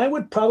enough, I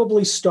would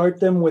probably start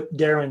them with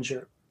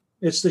Derringer.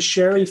 It's the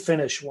sherry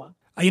finish one.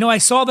 I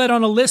saw that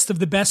on a list of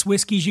the best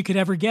whiskeys you could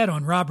ever get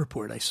on Rob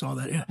Report. I saw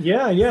that.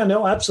 Yeah,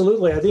 no,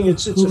 absolutely. I think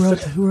it's who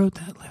wrote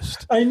that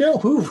list? I know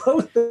who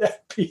wrote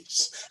that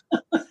piece.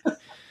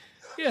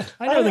 Yeah,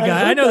 I know the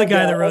guy. I know the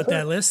guy that wrote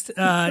that list.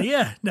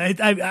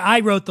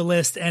 I wrote the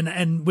list,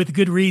 and with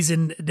good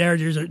reason.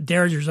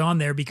 Derringer's on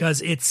there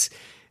because it's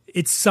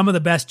some of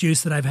the best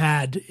juice that I've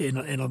had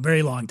in a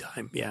very long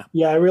time. Yeah.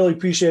 Yeah, I really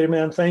appreciate it,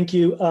 man. Thank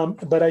you.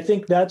 But I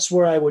think that's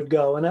where I would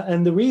go,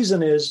 and the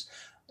reason is,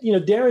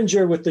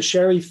 Derringer with the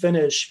sherry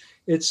finish,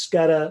 it's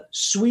got a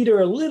sweeter,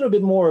 a little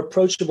bit more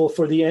approachable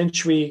for the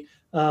entry.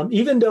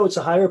 Even though it's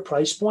a higher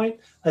price point,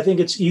 I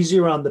think it's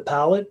easier on the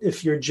palate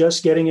if you're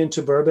just getting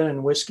into bourbon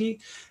and whiskey.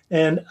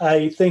 And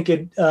I think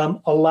it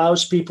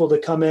allows people to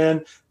come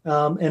in,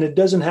 and it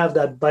doesn't have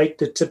that bite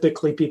that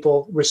typically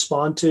people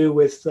respond to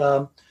with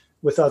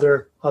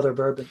other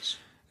bourbons.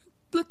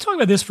 Let's talk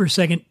about this for a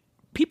second.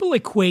 People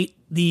equate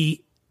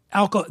the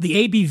alcohol,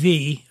 the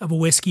ABV of a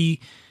whiskey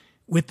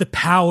with the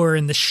power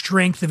and the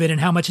strength of it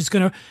and how much it's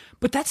going to,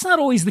 but that's not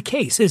always the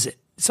case, is it?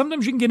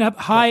 Sometimes you can get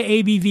high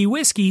ABV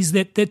whiskeys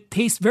that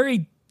taste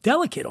very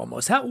delicate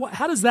almost.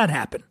 How does that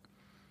happen?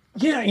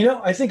 Yeah,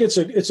 I think it's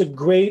a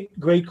great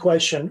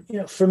question.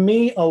 For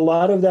me, a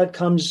lot of that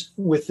comes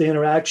with the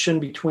interaction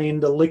between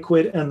the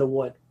liquid and the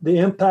wood. The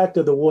impact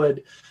of the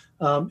wood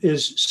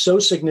is so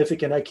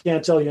significant. I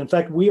can't tell you. In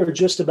fact, we are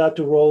just about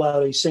to roll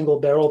out a single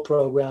barrel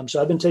program.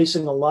 So I've been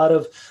tasting a lot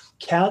of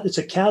it's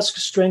a cask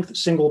strength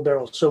single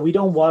barrel. So we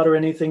don't water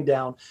anything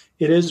down.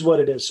 It is what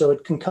it is. So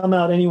it can come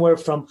out anywhere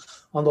from,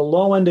 on the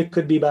low end, it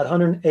could be about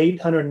 108,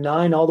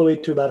 109, all the way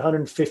to about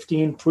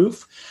 115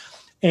 proof.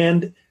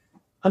 And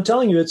I'm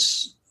telling you,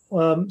 it's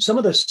some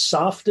of the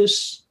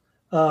softest,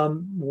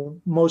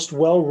 most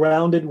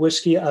well-rounded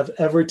whiskey I've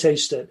ever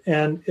tasted.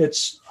 And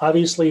it's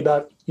obviously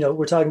about,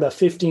 we're talking about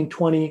 15,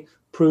 20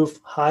 proof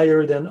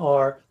higher than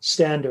our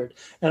standard.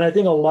 And I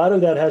think a lot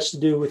of that has to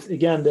do with,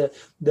 again,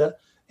 the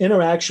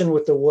interaction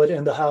with the wood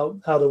and how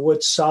the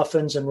wood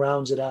softens and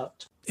rounds it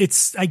out.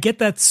 I get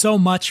that so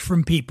much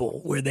from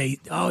people where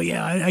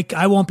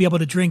I won't be able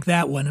to drink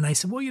that one. And I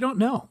said, well, you don't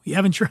know. You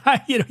haven't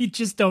tried, you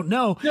just don't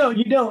know. No,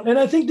 you don't. And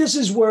I think this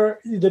is where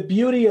the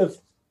beauty of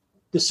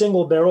the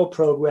single barrel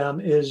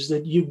program is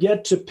that you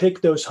get to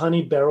pick those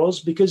honey barrels,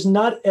 because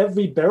not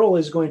every barrel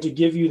is going to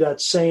give you that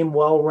same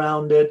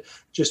well-rounded,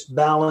 just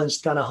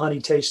balanced kind of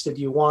honey taste that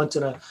you want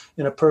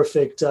in a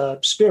perfect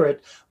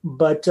spirit.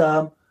 But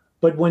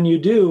when you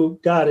do,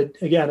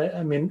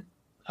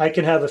 I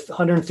can have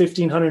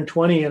 115,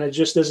 120, and it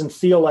just doesn't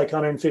feel like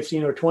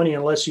 115 or 20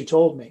 unless you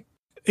told me.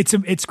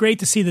 It's great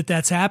to see that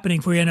that's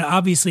happening for you. And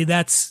obviously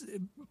that's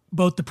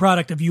both the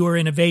product of your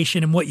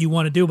innovation and what you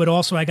want to do, but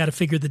also I got to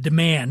figure the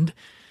demand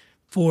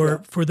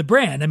for the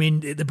brand. I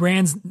mean, the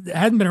brand's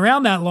hadn't been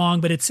around that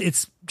long, but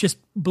it's just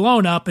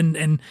blown up.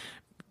 And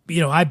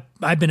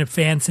I've been a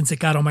fan since it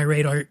got on my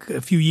radar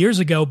a few years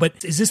ago,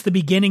 but is this the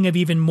beginning of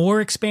even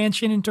more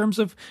expansion in terms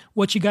of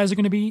what you guys are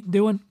going to be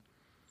doing?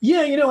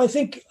 Yeah, I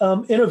think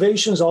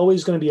innovation is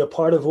always going to be a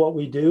part of what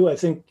we do. I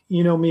think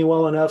you know me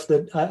well enough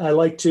that I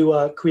like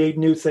to create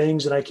new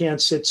things, and I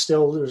can't sit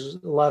still. There's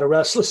a lot of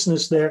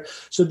restlessness there.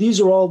 So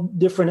these are all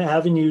different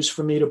avenues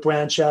for me to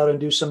branch out and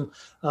do some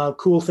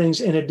cool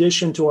things in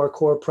addition to our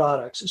core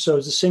products. So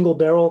the single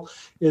barrel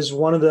is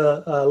one of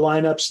the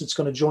lineups that's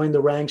going to join the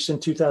ranks in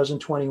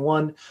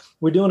 2021.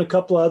 We're doing a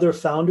couple of other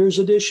Founders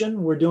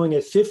Edition. We're doing a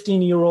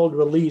 15-year-old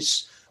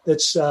release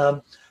that's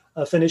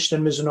finished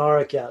in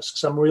Mizunara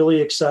casks. I'm really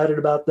excited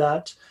about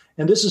that.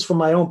 And this is for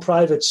my own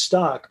private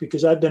stock,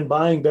 because I've been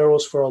buying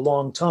barrels for a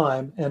long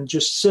time and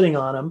just sitting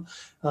on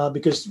them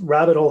because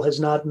Rabbit Hole has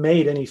not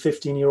made any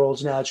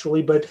 15-year-olds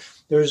naturally. But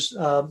there's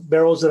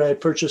barrels that I had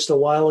purchased a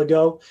while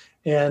ago.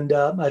 And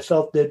I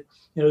felt that,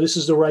 this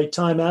is the right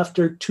time.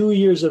 After 2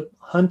 years of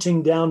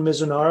hunting down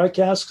Mizunara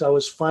casks, I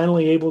was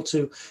finally able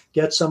to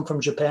get some from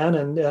Japan.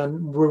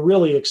 And we're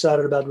really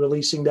excited about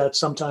releasing that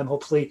sometime,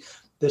 hopefully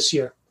this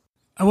year.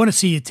 I want to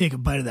see you take a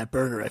bite of that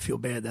burger. I feel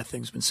bad that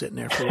thing's been sitting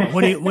there for a while.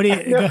 What do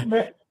you?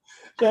 Man,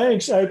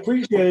 thanks, I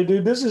appreciate it,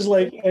 dude. This is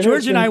like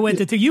George and I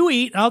went to you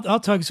eat. I'll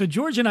talk. So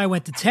George and I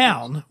went to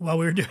town while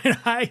we were doing.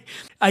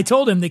 I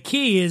told him the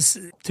key is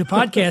to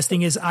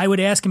podcasting is I would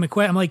ask him a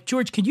question. I'm like,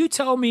 George, can you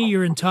tell me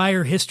your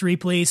entire history,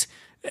 please?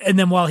 And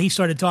then while he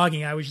started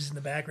talking, I was just in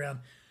the background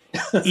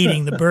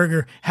eating the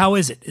burger. How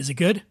is it? Is it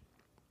good?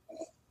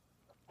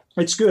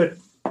 It's good.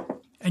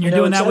 And you're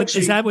doing that with,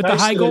 is that with the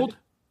high gold?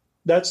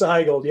 That's the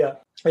high gold. Yeah,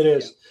 it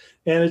is.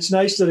 Yeah. And it's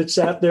nice that it's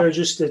sat there.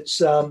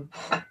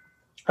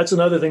 That's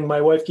another thing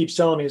my wife keeps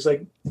telling me is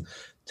like,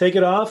 take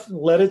it off,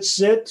 let it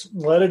sit,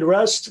 let it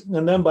rest,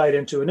 and then bite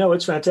into it. No,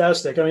 it's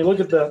fantastic. I mean, look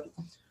at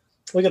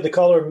the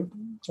color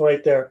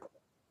right there.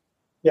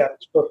 Yeah,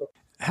 it's perfect.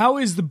 How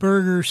is the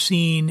burger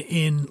scene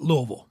in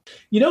Louisville?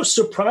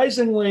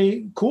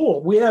 Surprisingly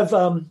cool. We have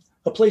a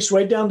place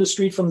right down the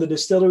street from the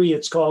distillery.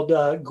 It's called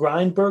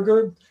Grind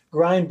Burger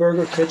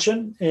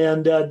Kitchen.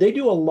 And they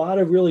do a lot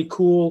of really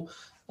cool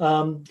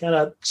kind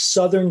of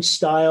Southern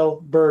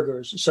style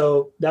burgers.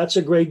 So that's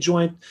a great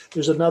joint.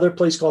 There's another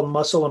place called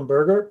Muscle and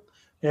Burger,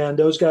 and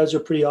those guys are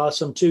pretty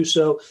awesome too.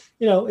 So,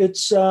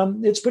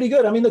 it's pretty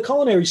good. I mean, the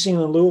culinary scene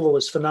in Louisville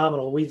is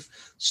phenomenal. We've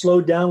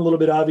slowed down a little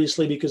bit,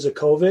 obviously, because of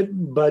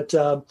COVID, but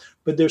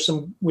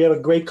we have a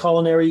great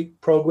culinary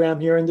program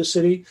here in the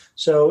city.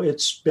 So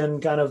it's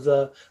been kind of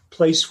the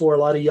place for a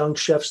lot of young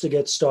chefs to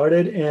get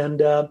started.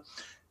 And,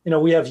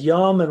 we have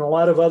Yum and a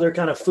lot of other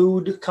kind of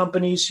food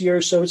companies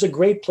here. So it's a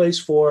great place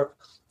for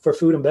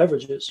food and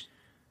beverages.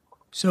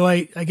 So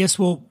I guess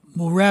we'll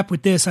wrap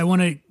with this. I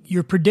want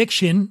your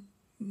prediction.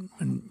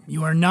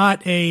 You are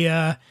not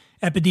a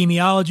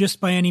epidemiologist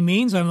by any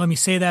means. Let me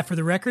say that for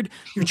the record.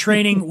 Your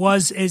training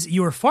was as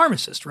you were a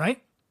pharmacist, right?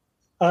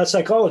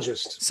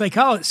 Psychologist.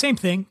 Same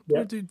thing.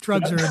 Yeah.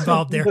 Drugs are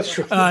involved there. That's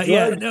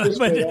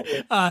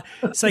right.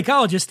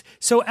 Psychologist.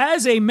 So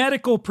as a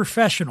medical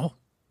professional,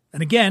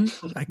 and again,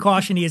 I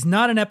caution, he is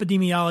not an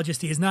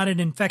epidemiologist. He is not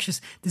an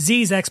infectious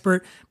disease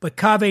expert, but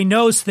Kaveh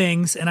knows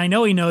things, and I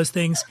know he knows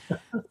things.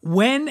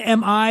 When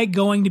am I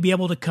going to be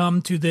able to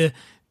come to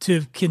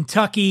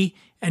Kentucky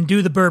and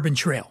do the Bourbon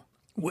Trail?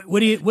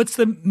 What's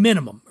the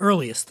minimum,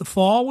 earliest? The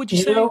fall, would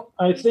you say?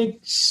 I think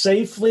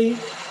safely,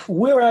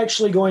 we're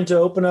actually going to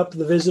open up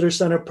the visitor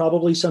center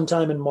probably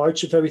sometime in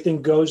March if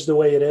everything goes the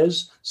way it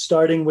is,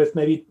 starting with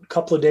maybe a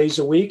couple of days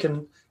a week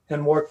and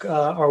work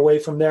our way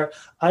from there.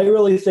 I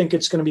really think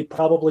it's going to be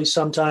probably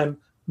sometime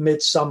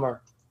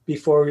midsummer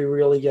before we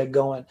really get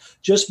going,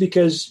 just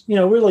because, it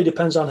really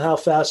depends on how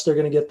fast they're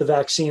going to get the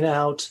vaccine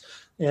out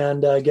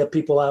and get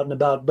people out and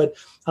about. But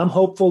I'm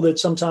hopeful that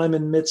sometime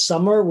in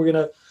midsummer, we're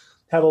going to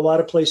have a lot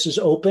of places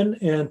open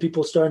and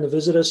people starting to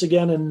visit us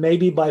again. And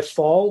maybe by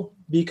fall,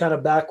 be kind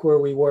of back where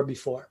we were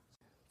before.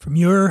 From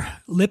your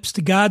lips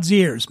to God's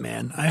ears,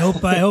 man. I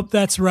hope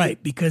that's right,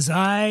 because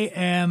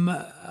I'm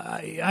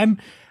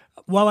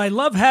while I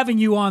love having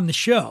you on the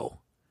show,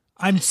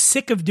 I'm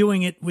sick of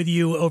doing it with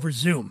you over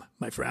Zoom,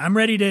 my friend. I'm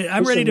ready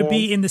to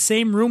be in the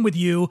same room with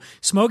you,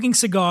 smoking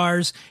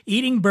cigars,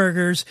 eating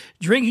burgers,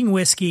 drinking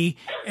whiskey,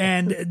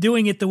 and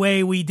doing it the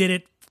way we did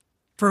it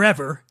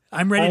forever.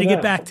 I'm ready to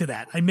get back to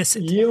that. I miss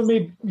it. You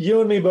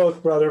and me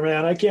both, brother,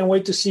 man. I can't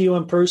wait to see you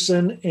in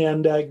person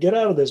and get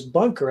out of this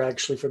bunker,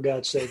 actually, for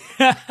God's sake.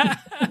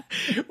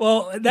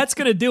 Well, that's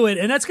going to do it.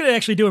 And that's going to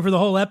actually do it for the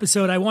whole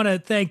episode. I want to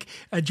thank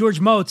George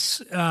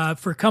Motz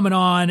for coming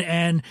on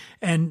and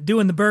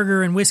doing the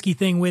burger and whiskey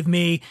thing with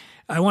me.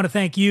 I want to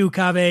thank you,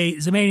 Kaveh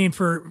Zamanian,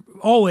 for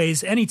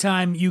always,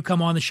 anytime you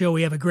come on the show,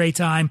 we have a great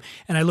time.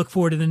 And I look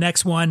forward to the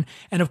next one.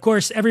 And of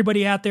course,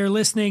 everybody out there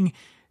listening,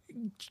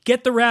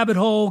 get the rabbit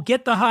hole,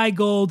 get the high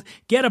gold,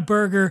 get a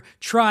burger,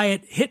 try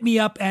it. Hit me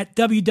up at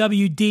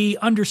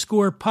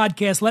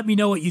WWD_podcast. Let me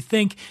know what you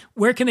think.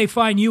 Where can they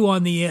find you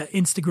on the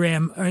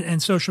Instagram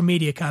and social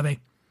media, Kaveh?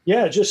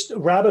 Yeah, just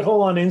Rabbit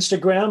Hole on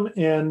Instagram.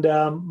 And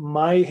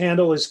my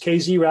handle is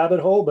KZ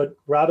Rabbit Hole, but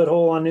Rabbit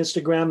Hole on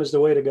Instagram is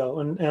the way to go,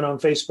 and on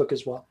Facebook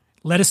as well.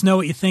 Let us know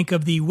what you think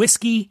of the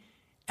whiskey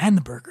and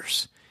the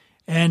burgers.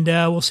 And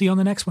we'll see you on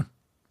the next one.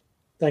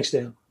 Thanks,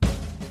 Dan.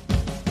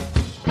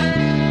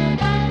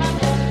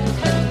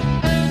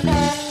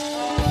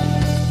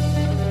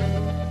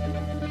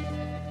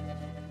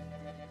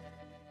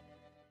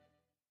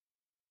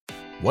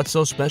 What's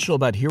so special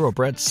about Hero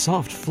Bread's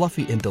soft,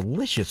 fluffy, and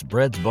delicious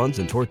breads, buns,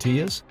 and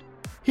tortillas?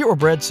 Hero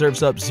Bread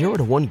serves up 0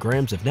 to 1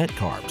 grams of net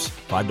carbs,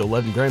 5 to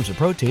 11 grams of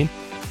protein,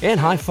 and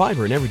high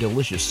fiber in every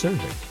delicious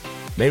serving.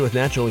 Made with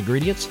natural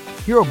ingredients,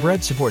 Hero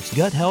Bread supports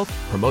gut health,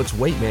 promotes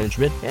weight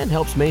management, and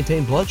helps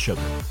maintain blood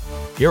sugar.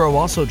 Hero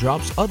also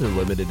drops other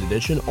limited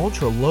edition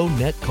ultra-low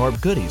net carb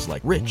goodies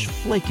like rich,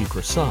 flaky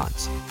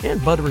croissants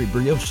and buttery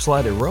brioche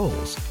slider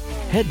rolls.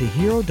 Head to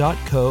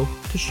hero.co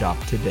to shop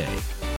today.